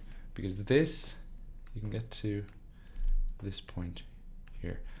here because this, you can get to this point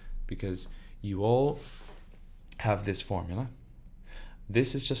here because you all have this formula.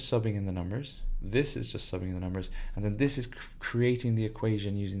 This is just subbing in the numbers. This is just subbing in the numbers. And then this is creating the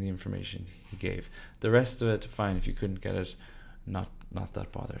equation using the information he gave. The rest of it, fine. If you couldn't get it, not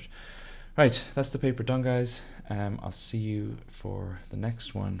that bothered. Right, that's the paper done, guys. I'll see you for the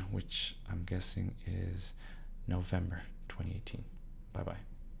next one, which I'm guessing is November 2018. Bye-bye.